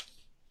now.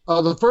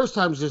 Oh, the first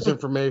time is just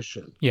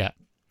information. Yeah,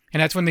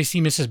 and that's when they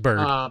see Mrs. Bird.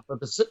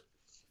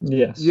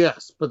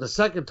 Yes, but the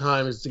second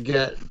time is to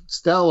get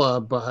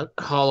Stella, but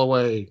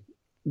Holloway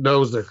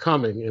knows they're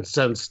coming and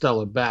sends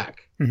Stella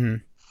back. Mm-hmm.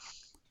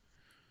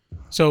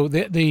 So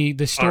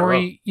the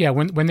story,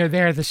 when they're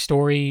there, the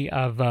story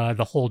of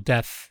the whole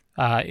death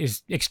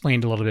is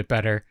explained a little bit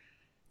better,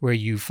 where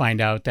you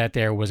find out that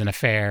there was an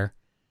affair,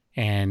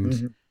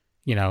 and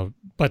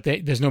but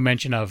there's no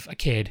mention of a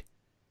kid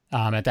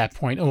at that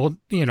point. Well,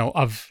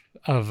 of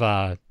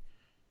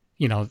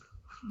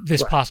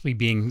this possibly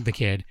being the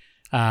kid.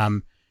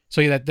 So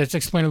that's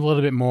explained a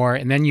little bit more,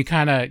 and then you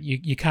kind of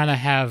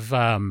have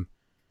I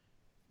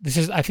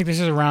think this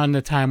is around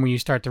the time when you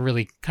start to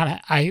really kind of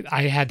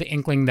I had the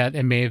inkling that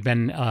it may have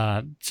been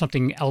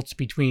something else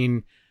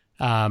between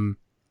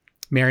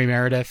Mary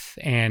Meredith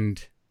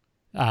and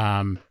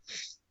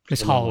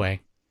Miss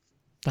Holloway.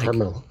 Like,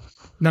 no.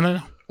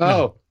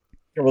 Oh,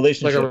 a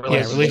relationship.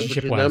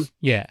 Relationship wise.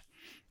 Yeah.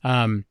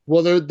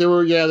 Well, they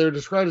were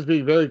described as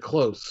being very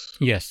close.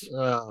 Yes.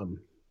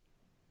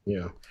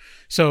 Yeah.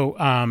 So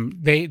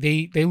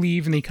they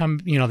leave and they come,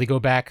 they go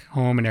back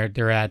home and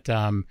they're at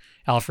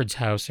Alfred's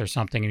house or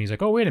something, and he's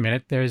like, oh, wait a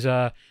minute, there's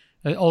an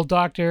old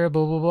doctor,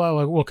 blah blah blah.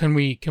 Like, well, can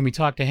we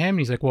talk to him? And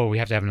he's like, well, we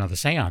have to have another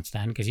seance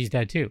then because he's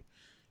dead too.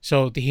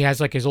 So he has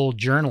like his old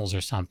journals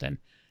or something, and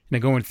they're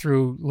going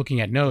through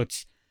looking at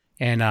notes,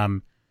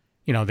 and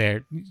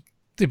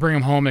they bring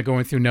him home. They're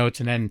going through notes,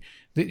 and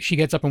then she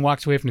gets up and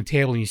walks away from the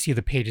table, and you see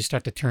the pages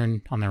start to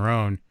turn on their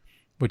own,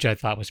 which I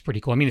thought was pretty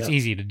cool. I mean, it's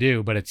easy to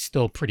do, but it's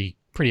still pretty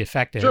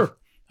effective. Sure.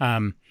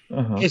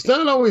 It's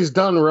not always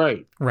done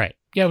right. Right.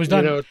 Yeah, it was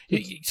done.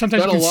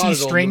 Sometimes you can see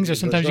strings, or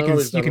sometimes you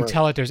can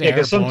tell that there's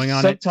air blowing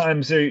on it.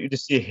 Sometimes you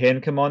just see a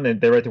hand come on,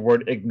 and they write the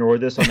word "ignore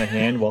this" on the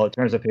hand while it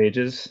turns the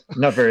pages.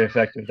 Not very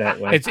effective that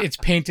way. It's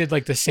painted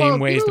like the same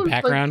way as the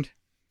background.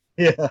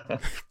 Yeah.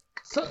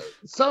 So,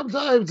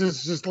 sometimes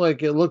it's just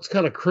like it looks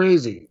kind of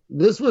crazy.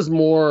 This was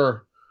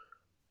more.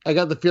 I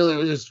got the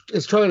feeling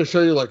it's trying to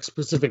show you like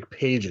specific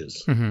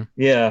pages. Mm-hmm.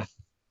 Yeah.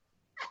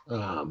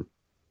 I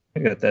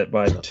got that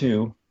vibe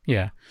too.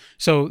 Yeah.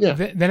 So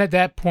then at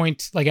that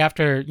point, like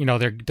after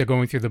they're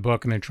going through the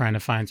book and they're trying to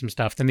find some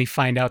stuff, then they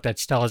find out that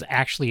Stella's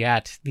actually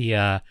at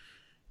the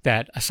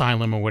that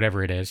asylum or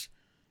whatever it is.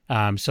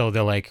 So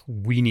they're like,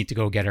 we need to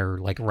go get her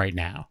like right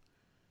now.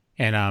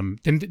 And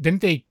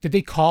did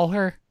they call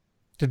her?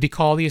 Did they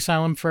call the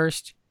asylum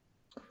first?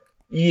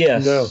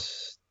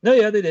 Yes. No,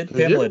 yeah, they did.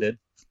 They Pamela did? did.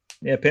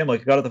 Yeah, Pamela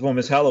got off the phone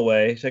with Miss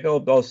Holloway. She's like,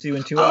 "Oh, I'll see you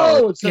in 2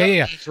 hours." Oh, it's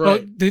Yeah. that's Well,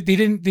 right. they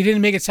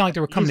didn't make it sound like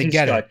they were coming Easy, to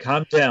get her. Scott,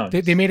 calm down.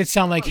 They made it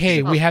sound like, hey,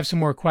 Stop. we have some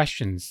more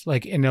questions.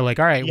 Like, and they're like,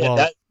 all right, well,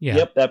 yeah.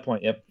 Yep, that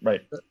point. Yep,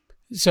 right.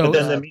 So But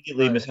then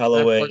immediately Miss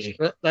Holloway.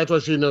 That's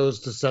what she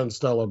knows to send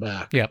Stella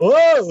back. Yeah.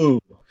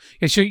 Whoa!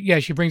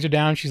 she brings her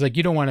down. She's like,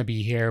 you don't want to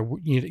be here.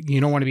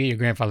 You don't want to be at your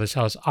grandfather's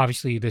house.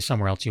 Obviously, there's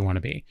somewhere else you want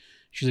to be.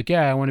 She's like,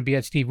 yeah, I want to be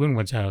at Steve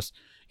Winwood's house.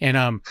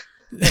 And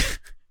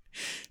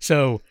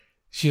so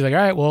she's like, all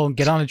right, well,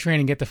 get on the train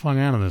and get the fuck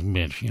out of this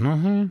bitch, you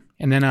know?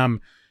 And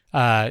then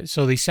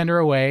so they send her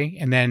away,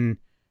 and then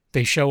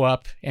they show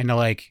up, and they're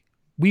like,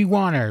 we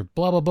want her,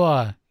 blah, blah,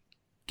 blah.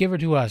 Give her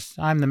to us.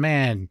 I'm the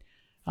man.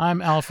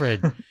 I'm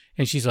Alfred.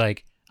 And she's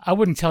like, I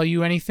wouldn't tell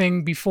you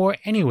anything before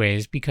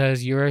anyways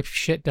because you're a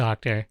shit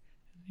doctor.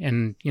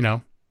 And,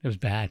 it was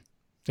bad.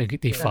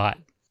 They fought.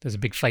 There's a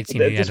big fight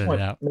scene at the end of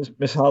it out.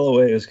 Miss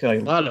Holloway is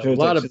kind of a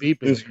lot of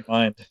beeping. Lose your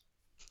mind.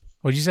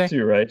 What'd you say? So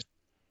you're right.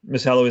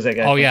 Miss Holloway's like,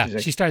 oh, yeah.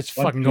 Like, she starts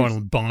fucking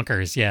going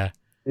bonkers. Yeah.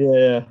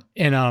 Yeah.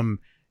 And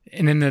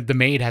then the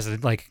maid has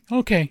it like,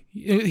 okay.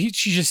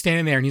 She's just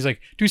standing there and he's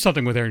like, do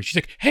something with her. And she's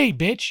like, hey,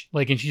 bitch.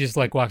 Like, and she just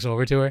like walks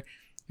over to her.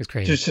 It's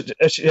crazy.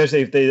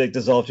 They like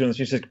dissolve you and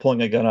she's just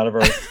pulling a gun out of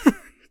her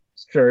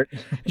shirt.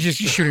 She's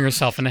just shooting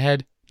herself in the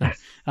head.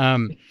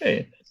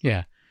 Hey.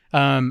 Yeah.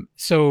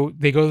 So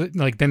they go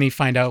like, then they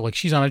find out like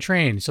she's on a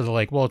train. So they're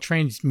like, well,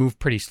 trains move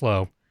pretty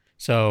slow.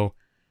 So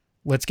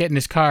let's get in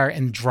this car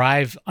and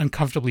drive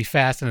uncomfortably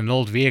fast in an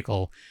old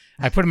vehicle.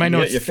 I put in my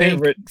notes,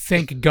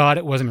 thank God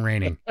it wasn't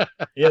raining.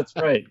 Yeah, that's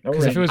right.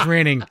 Because if it was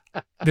raining,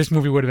 this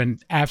movie would have been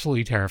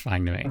absolutely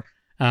terrifying to me.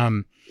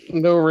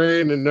 No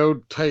rain and no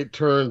tight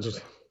turns.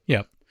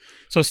 Yep.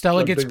 So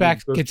Stella gets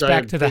back to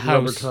the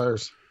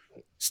house.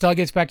 Stella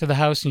gets back to the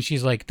house and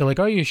she's like, they're like,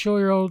 oh, you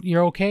sure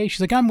you're okay?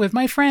 She's like, I'm with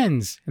my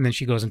friends. And then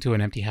she goes into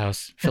an empty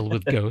house filled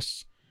with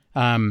ghosts.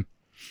 And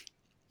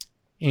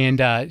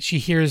she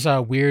hears a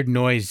weird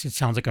noise. It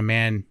sounds like a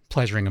man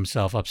pleasuring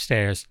himself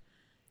upstairs.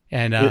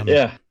 And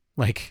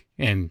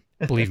and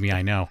believe me,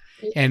 I know.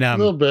 And a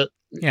little bit.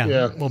 Yeah,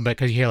 a little bit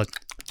because you hear like,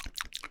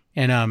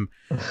 and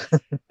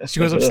she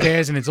goes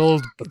upstairs and it's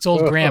old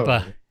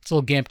grandpa. It's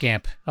old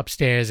Gamp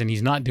upstairs and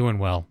he's not doing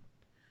well.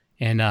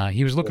 And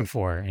he was looking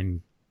for her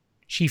and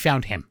she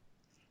found him.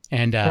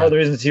 And one of the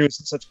reasons he was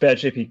in such bad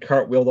shape, he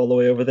cartwheeled all the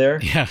way over there.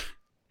 Yeah.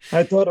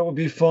 I thought it would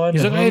be fun.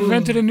 He's like, I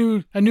invented a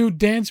new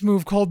dance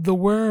move called the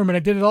worm, and I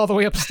did it all the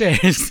way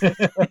upstairs.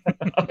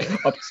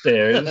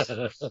 Upstairs.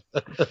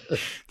 The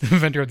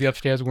inventor of the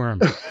upstairs worm.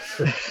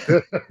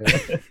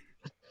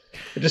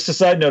 Just a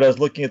side note, I was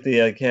looking at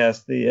the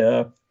cast.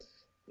 The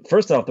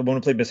first off, the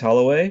woman who played Miss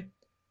Holloway,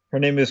 her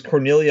name is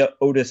Cornelia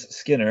Otis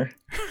Skinner.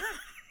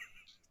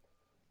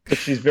 But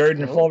she's buried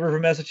in Fall River,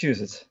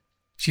 Massachusetts.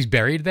 She's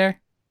buried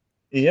there?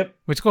 Yep.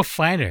 Let's go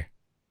find her.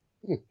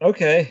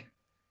 Okay.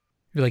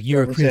 You're like,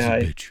 you're a crazy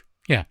bitch.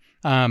 Yeah.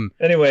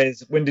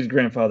 Anyways, winded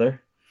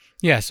grandfather.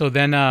 Yeah, so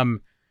then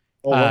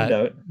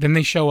then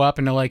they show up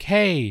and they're like,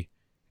 hey,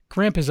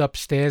 Grandpa's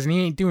upstairs and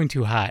he ain't doing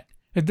too hot.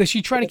 Does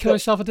she try to kill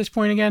herself at this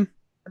point again?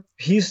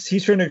 He's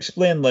trying to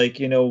explain, like,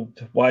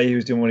 why he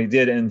was doing what he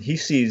did, and he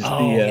sees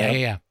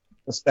the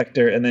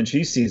specter, and then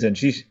she sees it, and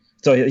he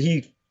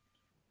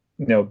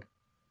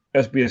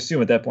as we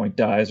assume at that point,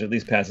 dies or at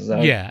least passes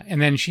out. Yeah, and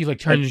then she like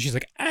turns and she's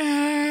like,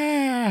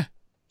 ah.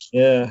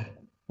 Yeah.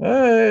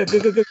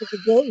 Overdub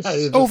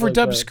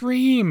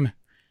scream.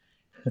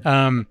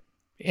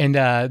 And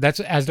that's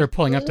as they're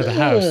pulling up to the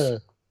house,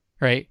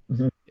 right?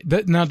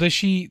 Mm-hmm. Now, does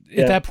she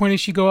at that point?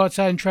 Does she go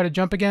outside and try to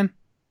jump again?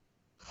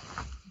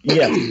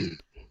 Yeah,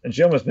 and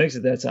she almost makes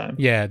it that time.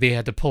 Yeah, they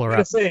had to pull her up.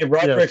 I say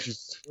Roderick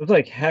was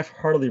like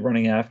half-heartedly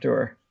running after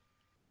her.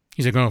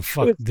 He's like, "Oh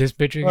fuck this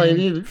bitch again." Well,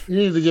 you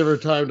need to give her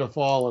time to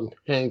fall and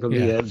hang from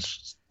the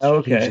edge.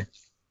 Okay,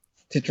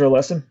 teach her a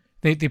lesson.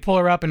 They pull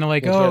her up and they're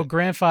like, "Oh,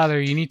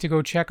 grandfather, you need to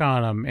go check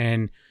on him."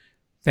 And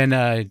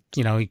then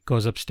he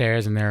goes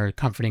upstairs and they're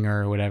comforting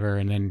her or whatever.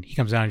 And then he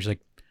comes down and she's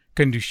like,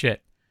 "Couldn't do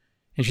shit."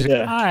 And she's like,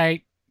 "All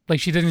right." Like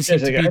she doesn't seem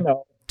to be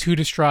too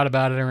distraught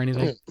about it or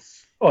anything.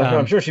 Oh,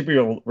 I'm sure she'd be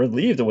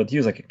relieved that he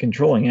was like a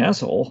controlling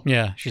asshole.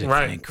 Yeah, she's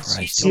like, "Thank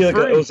Christ." See, like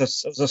it was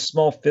a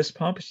small fist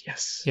pump.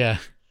 Yes. Yeah.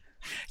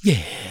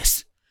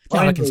 Yes.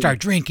 Now I can start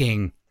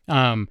drinking.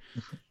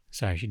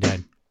 Sorry, she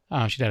died.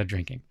 She died of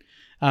drinking.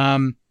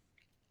 And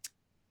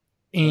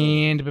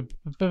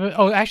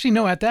actually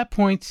no, at that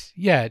point,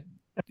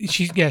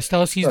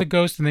 Stella sees the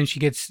ghost and then she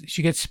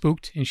gets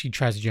spooked and she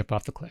tries to jump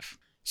off the cliff.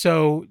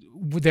 So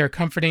they're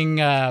comforting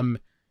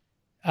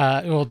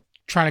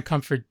trying to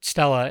comfort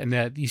Stella,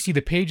 and you see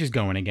the pages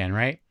going again,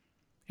 right?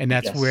 And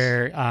that's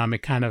where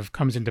it kind of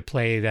comes into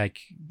play, like,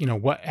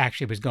 what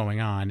actually was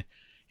going on,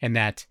 and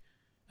that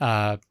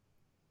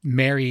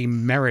Mary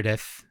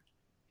Meredith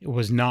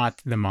was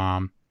not the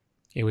mom.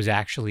 It was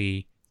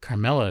actually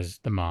Carmela's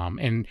the mom.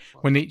 And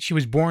when she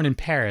was born in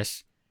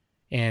Paris,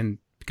 and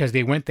because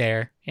they went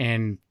there,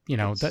 and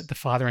the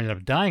father ended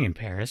up dying in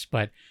Paris,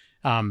 but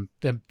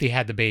they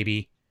had the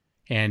baby,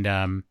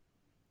 and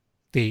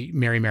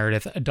Mary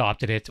Meredith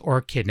adopted it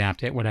or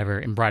kidnapped it, whatever,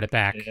 and brought it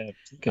back. Yeah.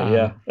 Okay.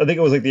 Yeah. I think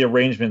it was like the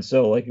arrangement.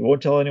 So like, you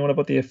won't tell anyone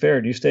about the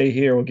affair. You stay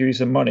here. We'll give you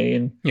some money,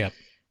 and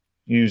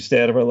you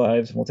stay out of our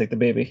lives, and we'll take the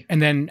baby.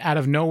 And then out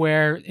of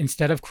nowhere,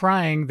 instead of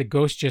crying, the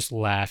ghost just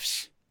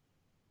laughs.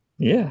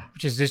 Yeah.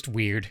 Which is just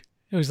weird.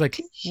 It was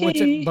like,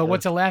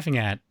 what's it laughing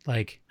at?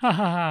 Like, ha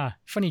ha ha,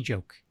 funny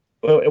joke.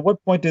 Well, at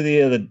what point do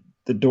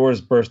the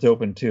doors burst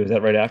open too? Is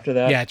that right after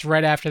that? Yeah, it's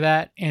right after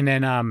that. And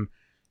then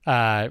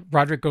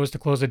Roderick goes to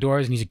close the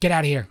doors, and he's like, "Get out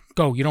of here,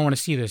 go! You don't want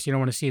to see this. You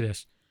don't want to see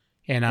this."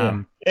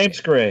 And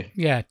It's gray.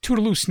 Yeah,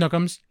 toodaloo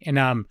snookums.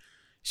 And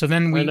so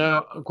then we.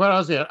 And quite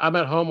honestly, I'm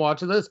at home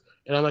watching this,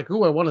 and I'm like,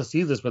 "Ooh, I want to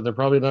see this," but they're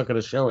probably not going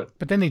to show it.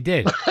 But then they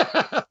did.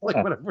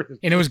 Whatever.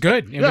 And it was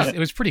good. It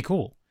was pretty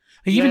cool.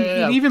 It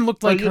even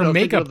looked like her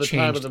makeup changed.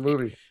 Time of the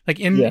movie. Like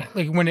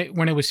like when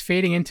it was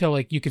fading into,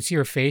 like, you could see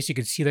her face, you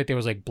could see that there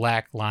was like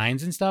black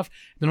lines and stuff.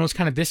 Then it was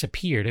kind of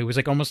disappeared. It was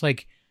like almost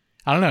like,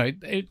 I don't know,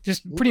 it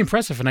just pretty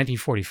impressive for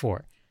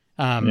 1944.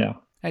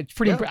 It's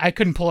pretty. I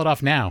couldn't pull it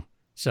off now,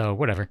 so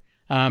whatever.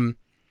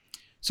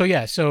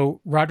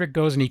 So Roderick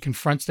goes and he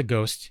confronts the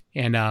ghost,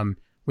 and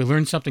we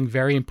learned something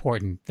very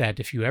important,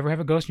 that if you ever have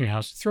a ghost in your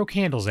house, throw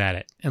candles at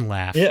it and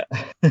laugh. Yeah.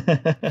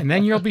 And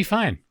then you'll be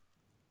fine.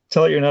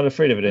 Tell it you're not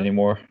afraid of it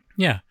anymore.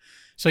 Yeah.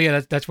 So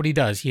yeah, that's what he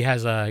does. He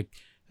has a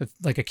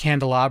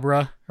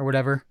candelabra or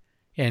whatever,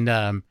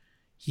 and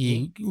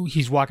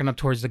he's walking up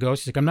towards the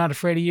ghost. He's like, "I'm not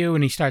afraid of you,"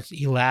 and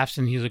he laughs,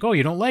 and he's like, "Oh,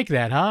 you don't like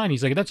that, huh?" And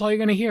he's like, "That's all you're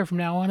gonna hear from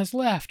now on is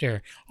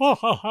laughter." Oh,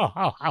 ho, ho,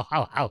 ho, ho,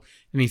 ho, ho.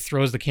 And he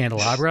throws the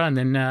candelabra, and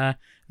then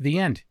the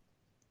end.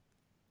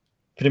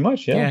 Pretty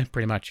much, yeah. Yeah,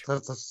 pretty much.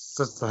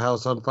 Sets the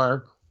house on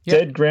fire. Yep.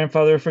 Dead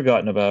grandfather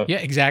forgotten about. Yeah,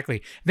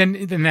 exactly.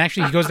 Then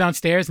actually he goes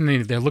downstairs,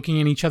 and they're looking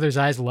in each other's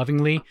eyes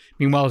lovingly.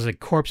 Meanwhile, there's a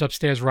corpse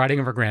upstairs rotting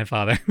of her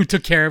grandfather who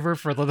took care of her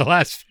for the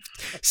last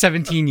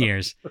 17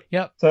 years.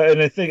 Yep. So, and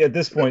I think at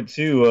this point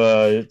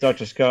too,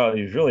 Dr. Scott,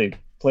 he's really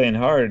playing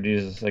hard.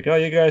 He's like, "Oh,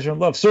 you guys are in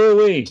love. So are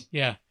we."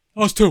 Yeah.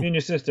 Us too. Me and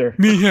your sister.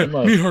 Me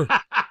her.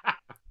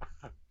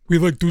 We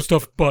like do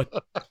stuff, but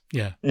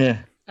yeah.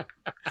 Yeah.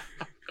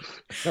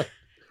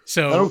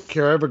 So I don't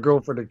care. I have a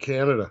girlfriend in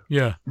Canada.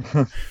 Yeah.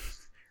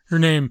 Her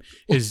name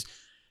is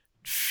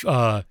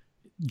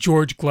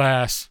George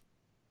Glass.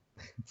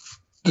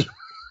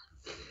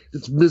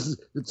 It's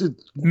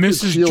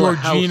Mrs.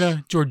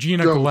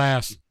 Georgina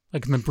Glass,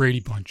 like in the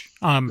Brady Bunch.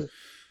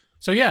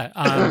 So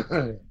yeah.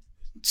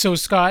 So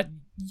Scott,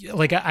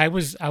 like I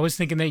was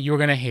thinking that you were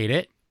gonna hate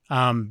it.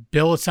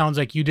 Bill, it sounds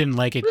like you didn't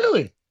like it.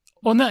 Really?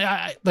 Well, no,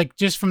 like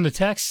just from the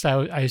text,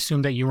 I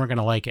assumed that you weren't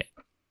gonna like it.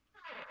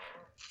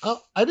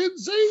 I didn't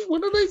say.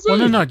 What did I say?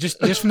 Well, no, just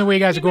from the way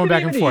you guys are going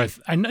back and forth.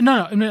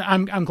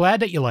 I'm glad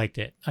that you liked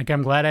it. Like,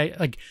 I'm glad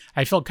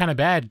I felt kind of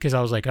bad because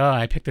I was like, oh,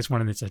 I picked this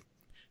one and it's a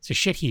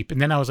shit heap.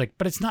 And then I was like,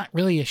 but it's not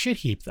really a shit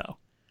heap though.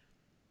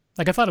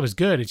 Like, I thought it was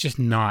good. It's just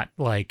not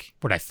like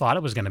what I thought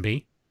it was going to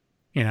be,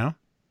 you know?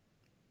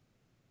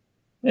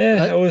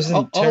 Yeah, I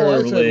wasn't terribly.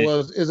 All I said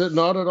was, is it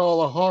not at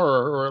all a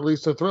horror or at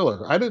least a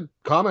thriller? I didn't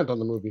comment on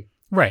the movie.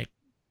 Right.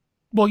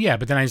 Well, yeah,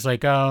 but then I was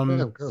like,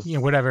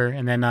 whatever.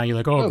 And then now you're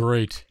like, oh,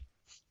 great.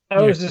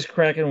 I was just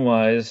cracking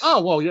wise.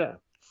 Oh, well, yeah.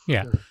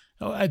 Yeah.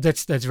 Oh,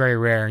 that's very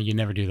rare. You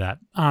never do that.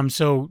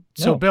 So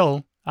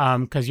Bill,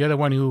 because you're the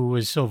one who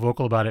was so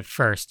vocal about it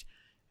first,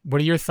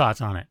 what are your thoughts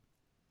on it?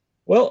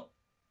 Well,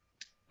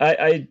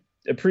 I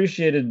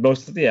appreciated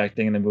most of the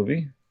acting in the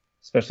movie,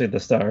 especially the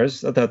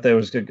stars. I thought there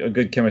was a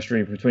good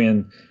chemistry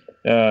between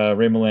Ray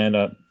Milland.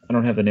 I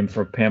don't have the name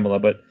for Pamela,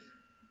 but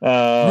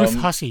Ruth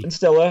Hussey and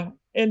Stella.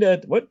 And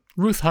what?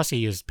 Ruth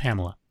Hussey is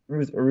Pamela.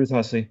 Ruth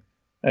Hussey.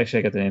 Actually,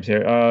 I got the names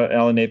here.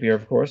 Alan Napier,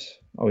 of course,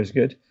 always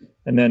good.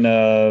 And then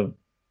I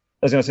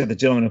was going to say the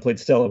gentleman who played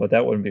Stella, but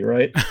that wouldn't be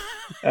right.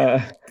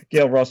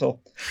 Gail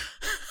Russell.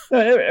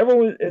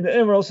 Everyone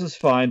else is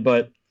fine,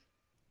 but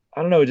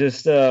I don't know.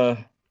 Just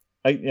I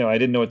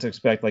didn't know what to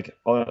expect. Like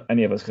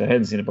any of us, because I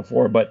hadn't seen it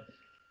before. But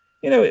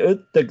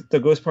the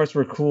ghost parts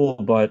were cool,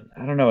 but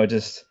I don't know. I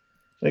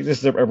think this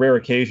is a rare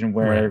occasion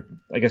where right.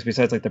 I guess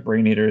besides like the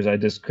Brain Eaters, I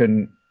just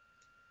couldn't.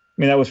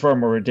 I mean, that was far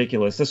more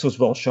ridiculous. This was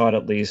well shot,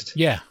 at least.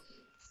 Yeah.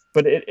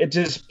 But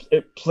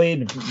it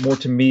played more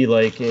to me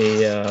like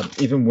a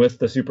even with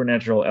the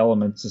supernatural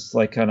elements, it's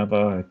like kind of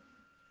a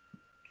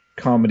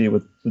comedy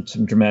with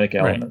some dramatic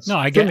elements.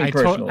 Right. No,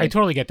 I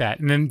totally get that.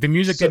 And then the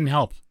music didn't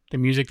help. The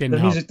music didn't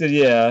help. Music did,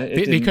 yeah.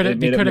 They could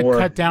have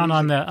cut down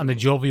on the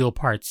jovial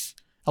parts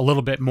a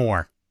little bit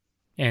more.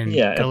 And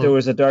yeah, if there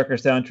was a darker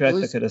soundtrack,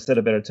 that could have set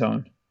a better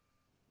tone.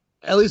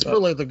 At least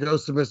put like the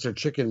Ghost of Mr.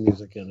 Chicken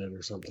music in it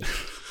or something.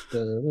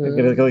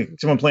 Like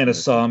someone playing a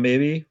saw,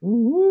 maybe.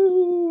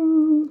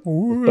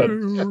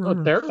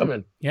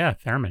 Theremin. Yeah,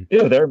 Theremin.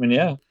 Yeah, Theremin.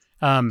 Yeah.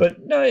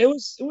 But no, it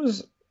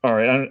was all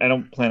right. I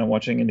don't plan on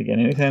watching it again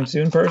anytime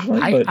soon,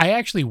 personally. I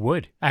actually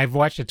would. I've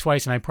watched it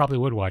twice, and I probably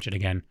would watch it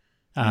again.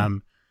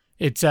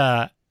 It's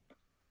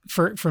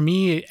for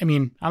me. I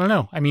mean, I don't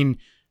know. I mean,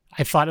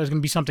 I thought it was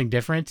going to be something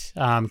different.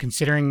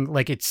 Considering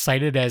like it's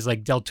cited as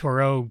like Del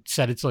Toro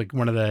said it's like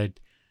one of the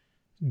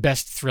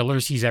best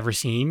thrillers he's ever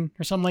seen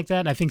or something like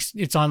that. I think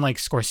it's on like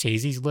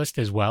Scorsese's list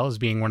as well as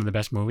being one of the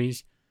best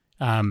movies.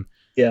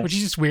 Which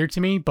is just weird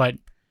to me, but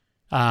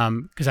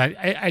because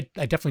I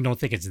definitely don't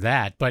think it's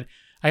that. But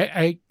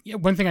I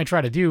one thing I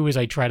try to do is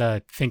I try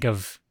to think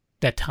of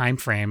that time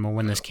frame of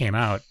when this came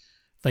out,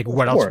 like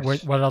what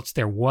else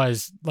there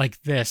was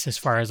like this as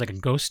far as like a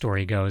ghost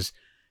story goes,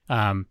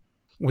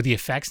 with the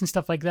effects and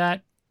stuff like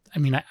that. I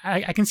mean,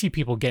 I can see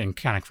people getting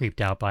kind of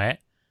creeped out by it.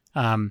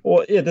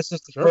 This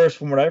is the first,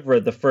 from what I've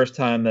read, the first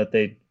time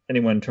that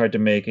anyone tried to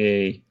make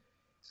a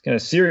kind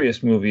of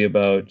serious movie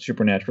about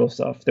supernatural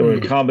stuff. There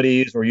were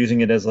comedies or using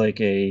it as like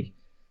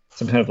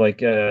some kind of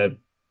like it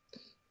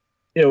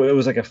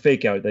was like a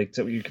fake out, like,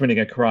 so you're committing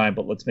a crime,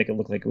 but let's make it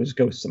look like it was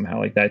ghosts somehow,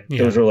 like that.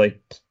 Yeah. Those are like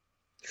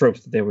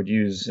tropes that they would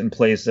use in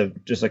place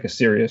of just like a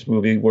serious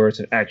movie where it's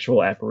an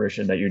actual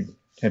apparition that you're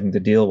having to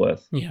deal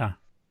with. Yeah.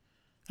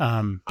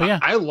 But yeah,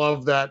 I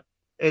love that.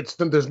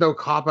 There's no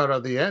cop out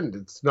at the end.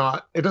 It's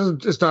not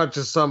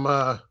just some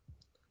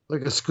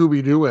like a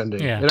Scooby-Doo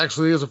ending. Yeah. It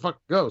actually is a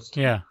fucking ghost.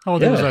 Yeah. Oh,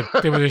 there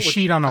was a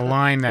sheet on a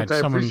line that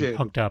someone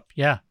hooked up.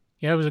 Yeah.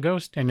 Yeah, it was a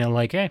ghost. And they're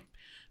like, hey,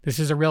 this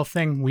is a real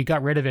thing. We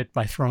got rid of it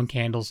by throwing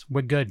candles.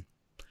 We're good.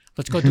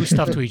 Let's go do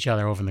stuff to each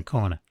other over in the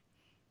corner.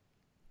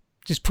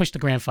 Just push the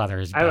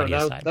grandfather's body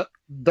aside.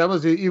 That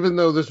was, even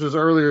though this was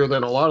earlier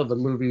than a lot of the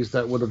movies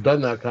that would have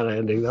done that kind of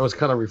ending, that was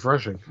kind of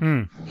refreshing.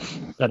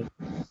 That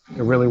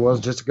it really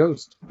was just a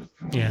ghost.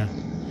 Yeah.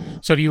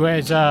 So do you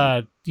guys,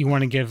 do you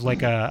want to give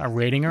like a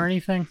rating or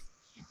anything?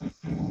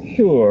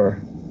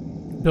 Sure.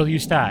 Bill, you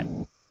start.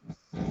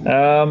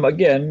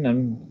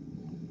 Again,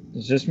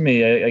 it's just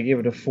me. I gave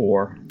it a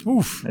 4.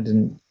 Oof. I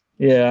didn't.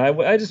 Yeah,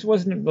 I just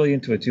wasn't really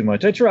into it too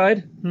much. I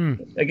tried.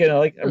 Again, I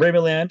like Ray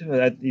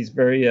Milland. He's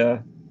very,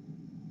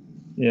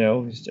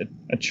 he's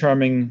a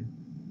charming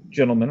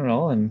gentleman and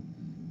all, and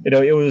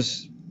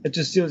it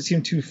just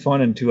seemed too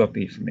fun and too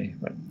upbeat for me.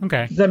 But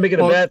okay, it's not making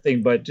it a bad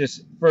thing, but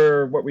just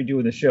for what we do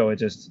in the show, I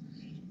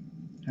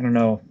don't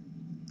know.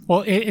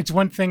 Well, it's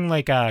one thing,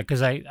 like,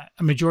 because a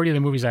majority of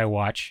the movies I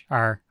watch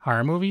are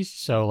horror movies,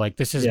 so like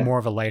this is more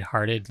of a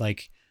lighthearted,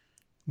 like,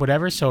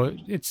 whatever. So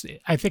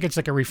I think it's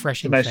like a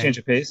refreshing nice thing. Change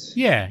of pace.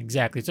 Yeah,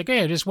 exactly. It's like,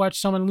 hey, I just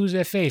watched someone lose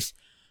their face.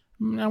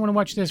 I want to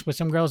watch this, but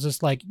some girls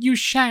just like, you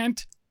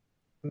shan't.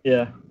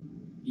 Yeah.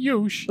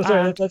 You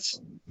shan't.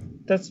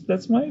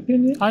 That's my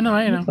opinion. I know.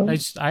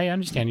 I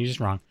understand. You're just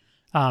wrong.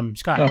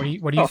 Scott,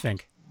 what do you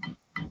think?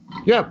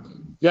 Yeah,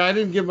 I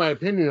didn't give my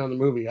opinion on the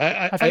movie.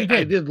 I thought you did.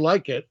 I did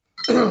like it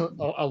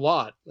a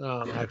lot,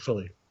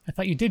 actually. I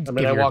thought you did. I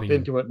mean, I walked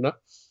into it.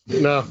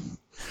 No.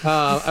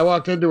 I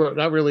walked into it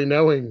not really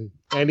knowing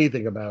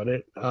anything about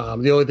it.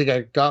 The only thing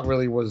I got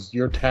really was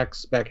your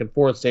text back and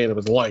forth saying it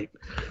was light.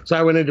 So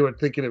I went into it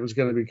thinking it was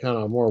going to be kind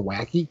of more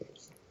wacky.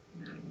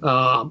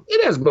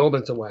 It has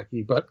moments of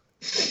wacky, but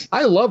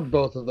I loved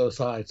both of those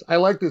sides. I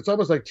liked it. It's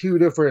almost like two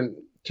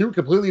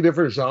completely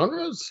different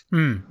genres,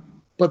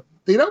 but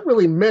they don't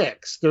really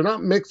mix. They're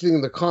not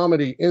mixing the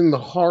comedy in the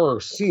horror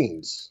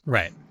scenes.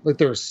 Right. Like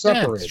they're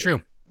separated. Yeah, it's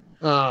true.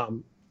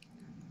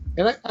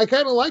 And I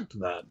kind of liked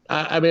that.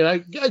 I mean, I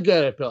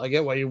get it, Bill. I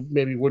get why you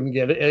maybe wouldn't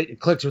get it. It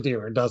clicks with you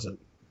or it doesn't.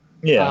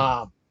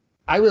 Yeah.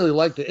 I really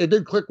liked it. It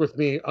did click with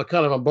me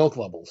kind of on both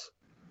levels.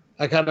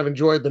 I kind of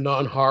enjoyed the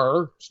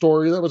non-horror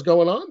story that was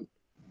going on.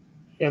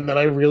 And then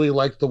I really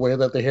liked the way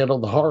that they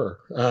handled the horror.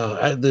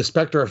 The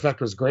Spectre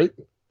effect was great.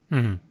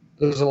 Mm-hmm.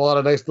 There's a lot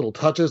of nice little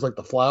touches, like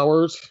the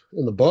flowers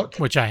in the book.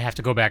 Which I have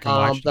to go back and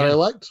watch. That I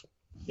liked.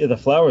 Yeah, the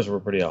flowers were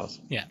pretty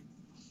awesome. Yeah.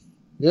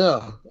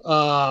 Yeah.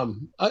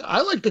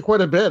 I liked it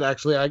quite a bit,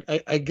 actually.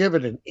 I give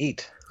it an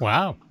 8.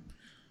 Wow.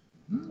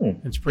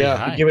 It's pretty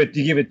high. You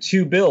give it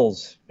 2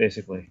 bills,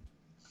 basically.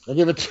 I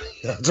give it.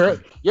 That's right.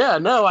 Yeah,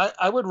 no,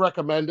 I would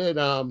recommend it.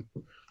 I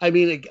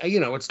mean,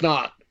 it's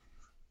not.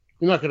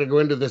 You're not going to go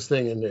into this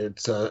thing and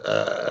it's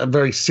a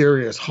very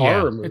serious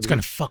horror movie. It's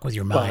going to fuck with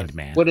your mind,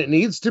 man. When it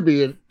needs to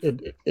be,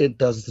 it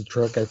does the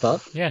trick, I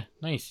thought. Yeah,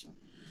 nice.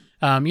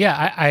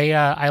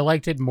 I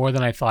liked it more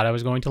than I thought I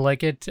was going to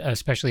like it,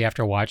 especially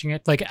after watching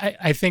it. Like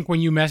I think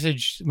when you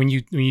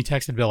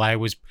texted Bill, I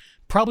was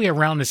probably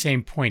around the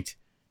same point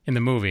in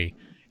the movie.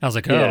 I was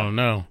like, oh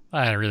no,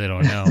 I really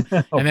don't know.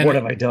 And then, what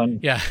have I done?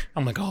 Yeah,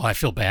 I'm like, oh, I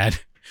feel bad.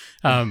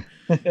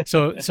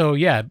 So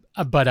yeah,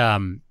 but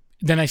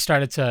then I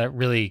started to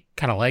really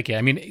kind of like it.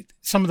 I mean,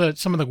 some of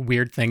the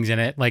weird things in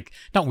it, like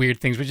not weird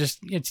things, but just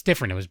it's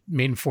different. It was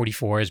made in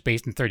 1944, it's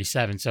based in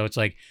 1937, so it's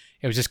like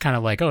it was just kind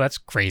of like, oh, that's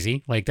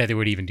crazy, like that they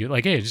would even do,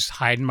 like, hey, just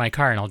hide in my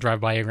car and I'll drive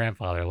by your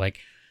grandfather. Like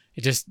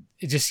it just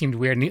seemed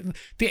weird. And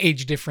the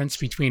age difference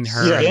between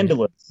her,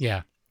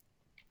 yeah.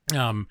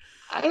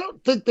 I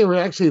don't think they were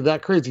actually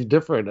that crazy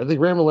different. I think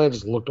Rameland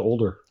just looked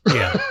older.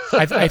 Yeah,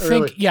 I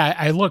think really?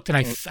 I looked and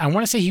I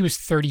want to say he was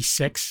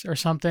 36 or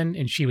something,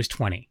 and she was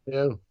 20.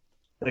 Yeah.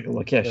 Take a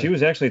look. Yeah, she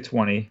was actually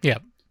 20. Yeah.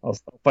 I'll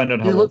find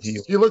out how old he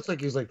was. He looks like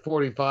he's like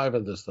 45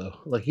 in this, though.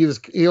 Like he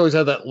always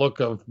had that look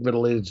of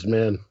middle-aged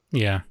man.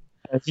 Yeah.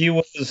 He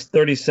was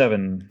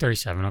 37.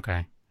 37.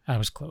 Okay, I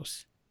was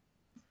close.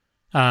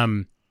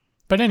 But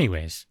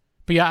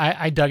But yeah,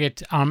 I dug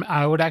it.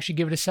 I would actually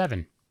give it a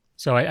 7.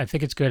 So I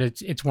think it's good.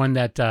 It's one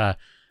that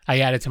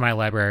I added to my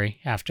library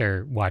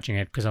after watching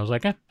it because I was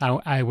like,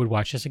 I would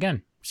watch this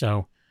again.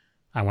 So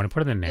I want to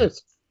put it in there.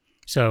 Yes.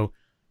 So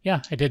yeah,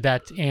 I did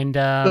that. And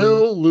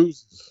Bill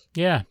loses.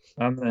 yeah,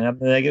 I'm the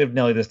negative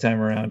Nelly this time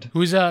around.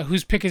 whose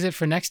pick is it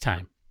for next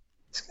time?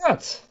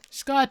 Scott's.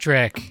 Scott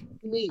Drick.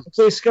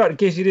 Say Scott, in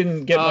case you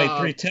didn't get my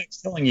 3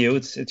 texts telling you,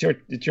 it's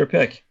your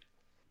pick.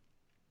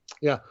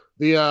 Yeah.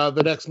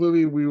 The next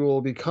movie we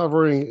will be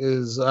covering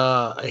is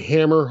a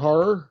Hammer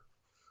horror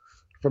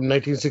from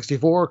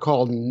 1964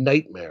 called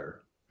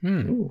Nightmare.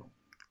 Ooh.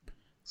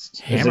 Is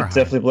Hammer it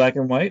definitely black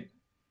and white?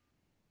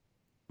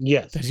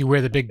 Yes. Does he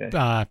wear the big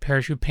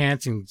parachute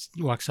pants and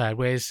walk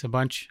sideways a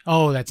bunch?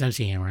 Oh, that's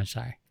MC Hammer. I'm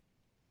sorry.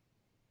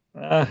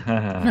 Anyways,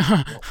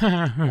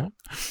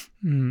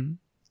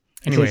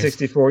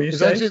 1964, you It's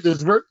say? actually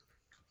there's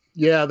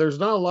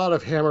not a lot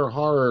of Hammer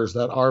horrors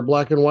that are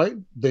black and white.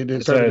 They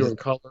did start doing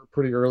color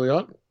pretty early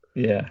on.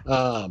 Yeah.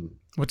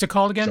 what's it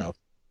called again? So,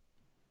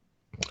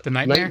 The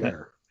Nightmare?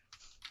 Nightmare.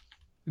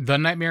 The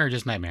Nightmare or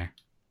just Nightmare?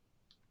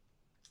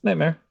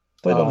 Nightmare.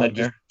 Play the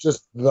Nightmare.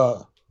 Just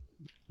the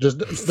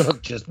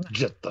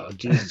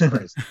Jesus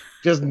Christ.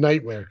 Just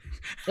Nightmare.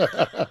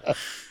 This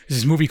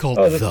is a movie called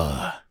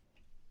The.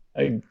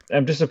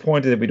 I'm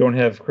disappointed that we don't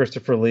have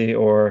Christopher Lee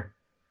or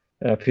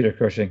Peter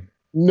Cushing.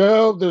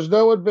 No, there's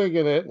no one big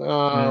in it.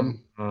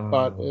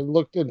 But it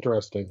looked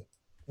interesting.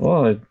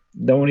 Well,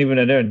 no one even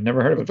had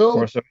never heard of it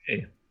before. So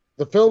hey.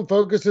 The film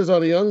focuses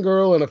on a young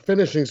girl in a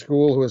finishing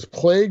school who is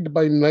plagued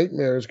by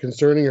nightmares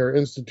concerning her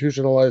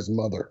institutionalized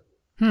mother.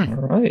 All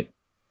right.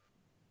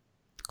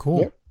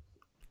 Cool. Yep.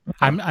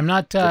 I'm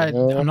not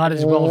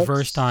as well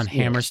versed on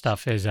Hammer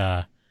stuff as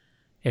a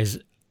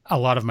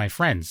lot of my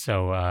friends.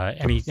 So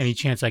any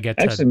chance I get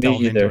to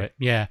delve into it,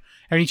 yeah.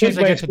 Any chance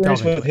I get to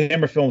delve into with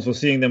Hammer films was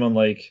seeing them on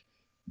like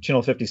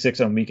Channel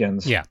 56 on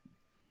weekends. Yeah.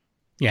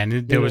 Yeah,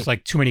 and there was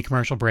like too many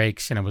commercial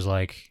breaks, and it was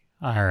like,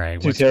 all right,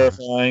 too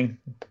terrifying.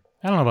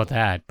 I don't know about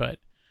that, but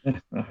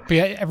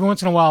yeah, every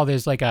once in a while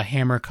there's like a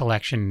Hammer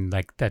collection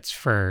like that's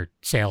for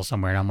sale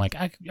somewhere, and I'm like,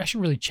 I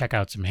should really check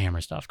out some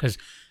Hammer stuff because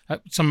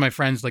some of my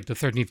friends, like the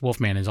 13th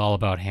Wolfman, is all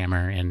about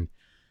Hammer, and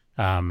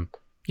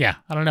yeah,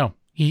 I don't know,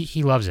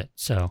 he loves it.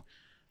 So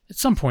at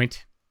some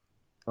point,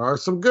 There are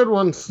some good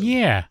ones.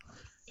 yeah.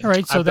 All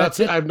right, so that's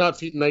it. I've not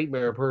seen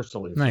Nightmare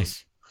personally.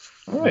 Nice.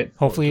 All right.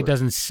 Hopefully it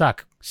doesn't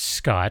suck,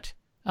 Scott.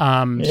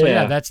 So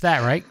yeah, that's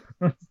that, right?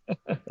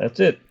 That's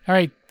it. All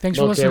right, thanks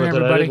for listening, I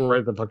everybody. didn't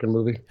write the fucking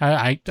movie.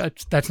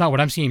 That's not what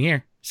I'm seeing here.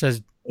 It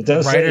says It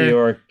does writer, say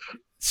your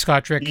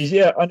Scott Drick.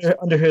 Yeah,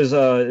 under his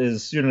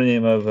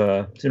pseudonym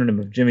of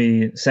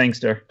Jimmy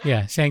Sangster.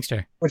 Yeah,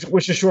 Sangster.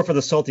 Which is short for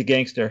the salty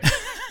gangster.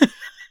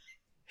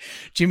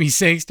 Jimmy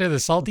Sangster, the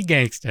salty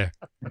gangster.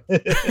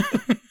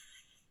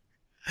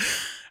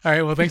 All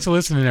right, well, thanks for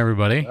listening,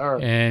 everybody. All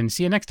right. And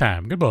see you next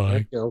time. Goodbye.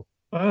 Thank you.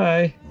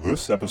 Bye.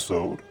 This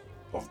episode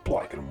of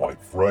Black and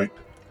White Fright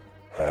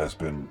has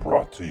been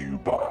brought to you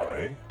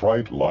by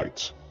Fright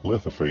Lights,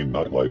 lithophane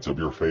nightlights of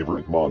your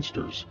favorite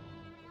monsters.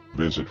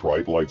 Visit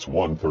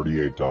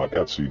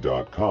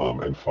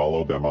frightlights138.etsy.com and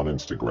follow them on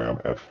Instagram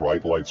at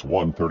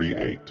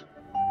frightlights138.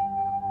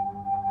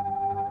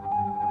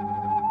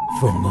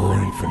 For more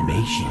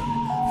information,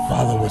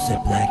 follow us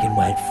at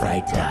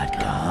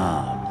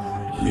blackandwhitefright.com.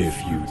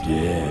 If you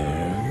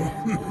dare.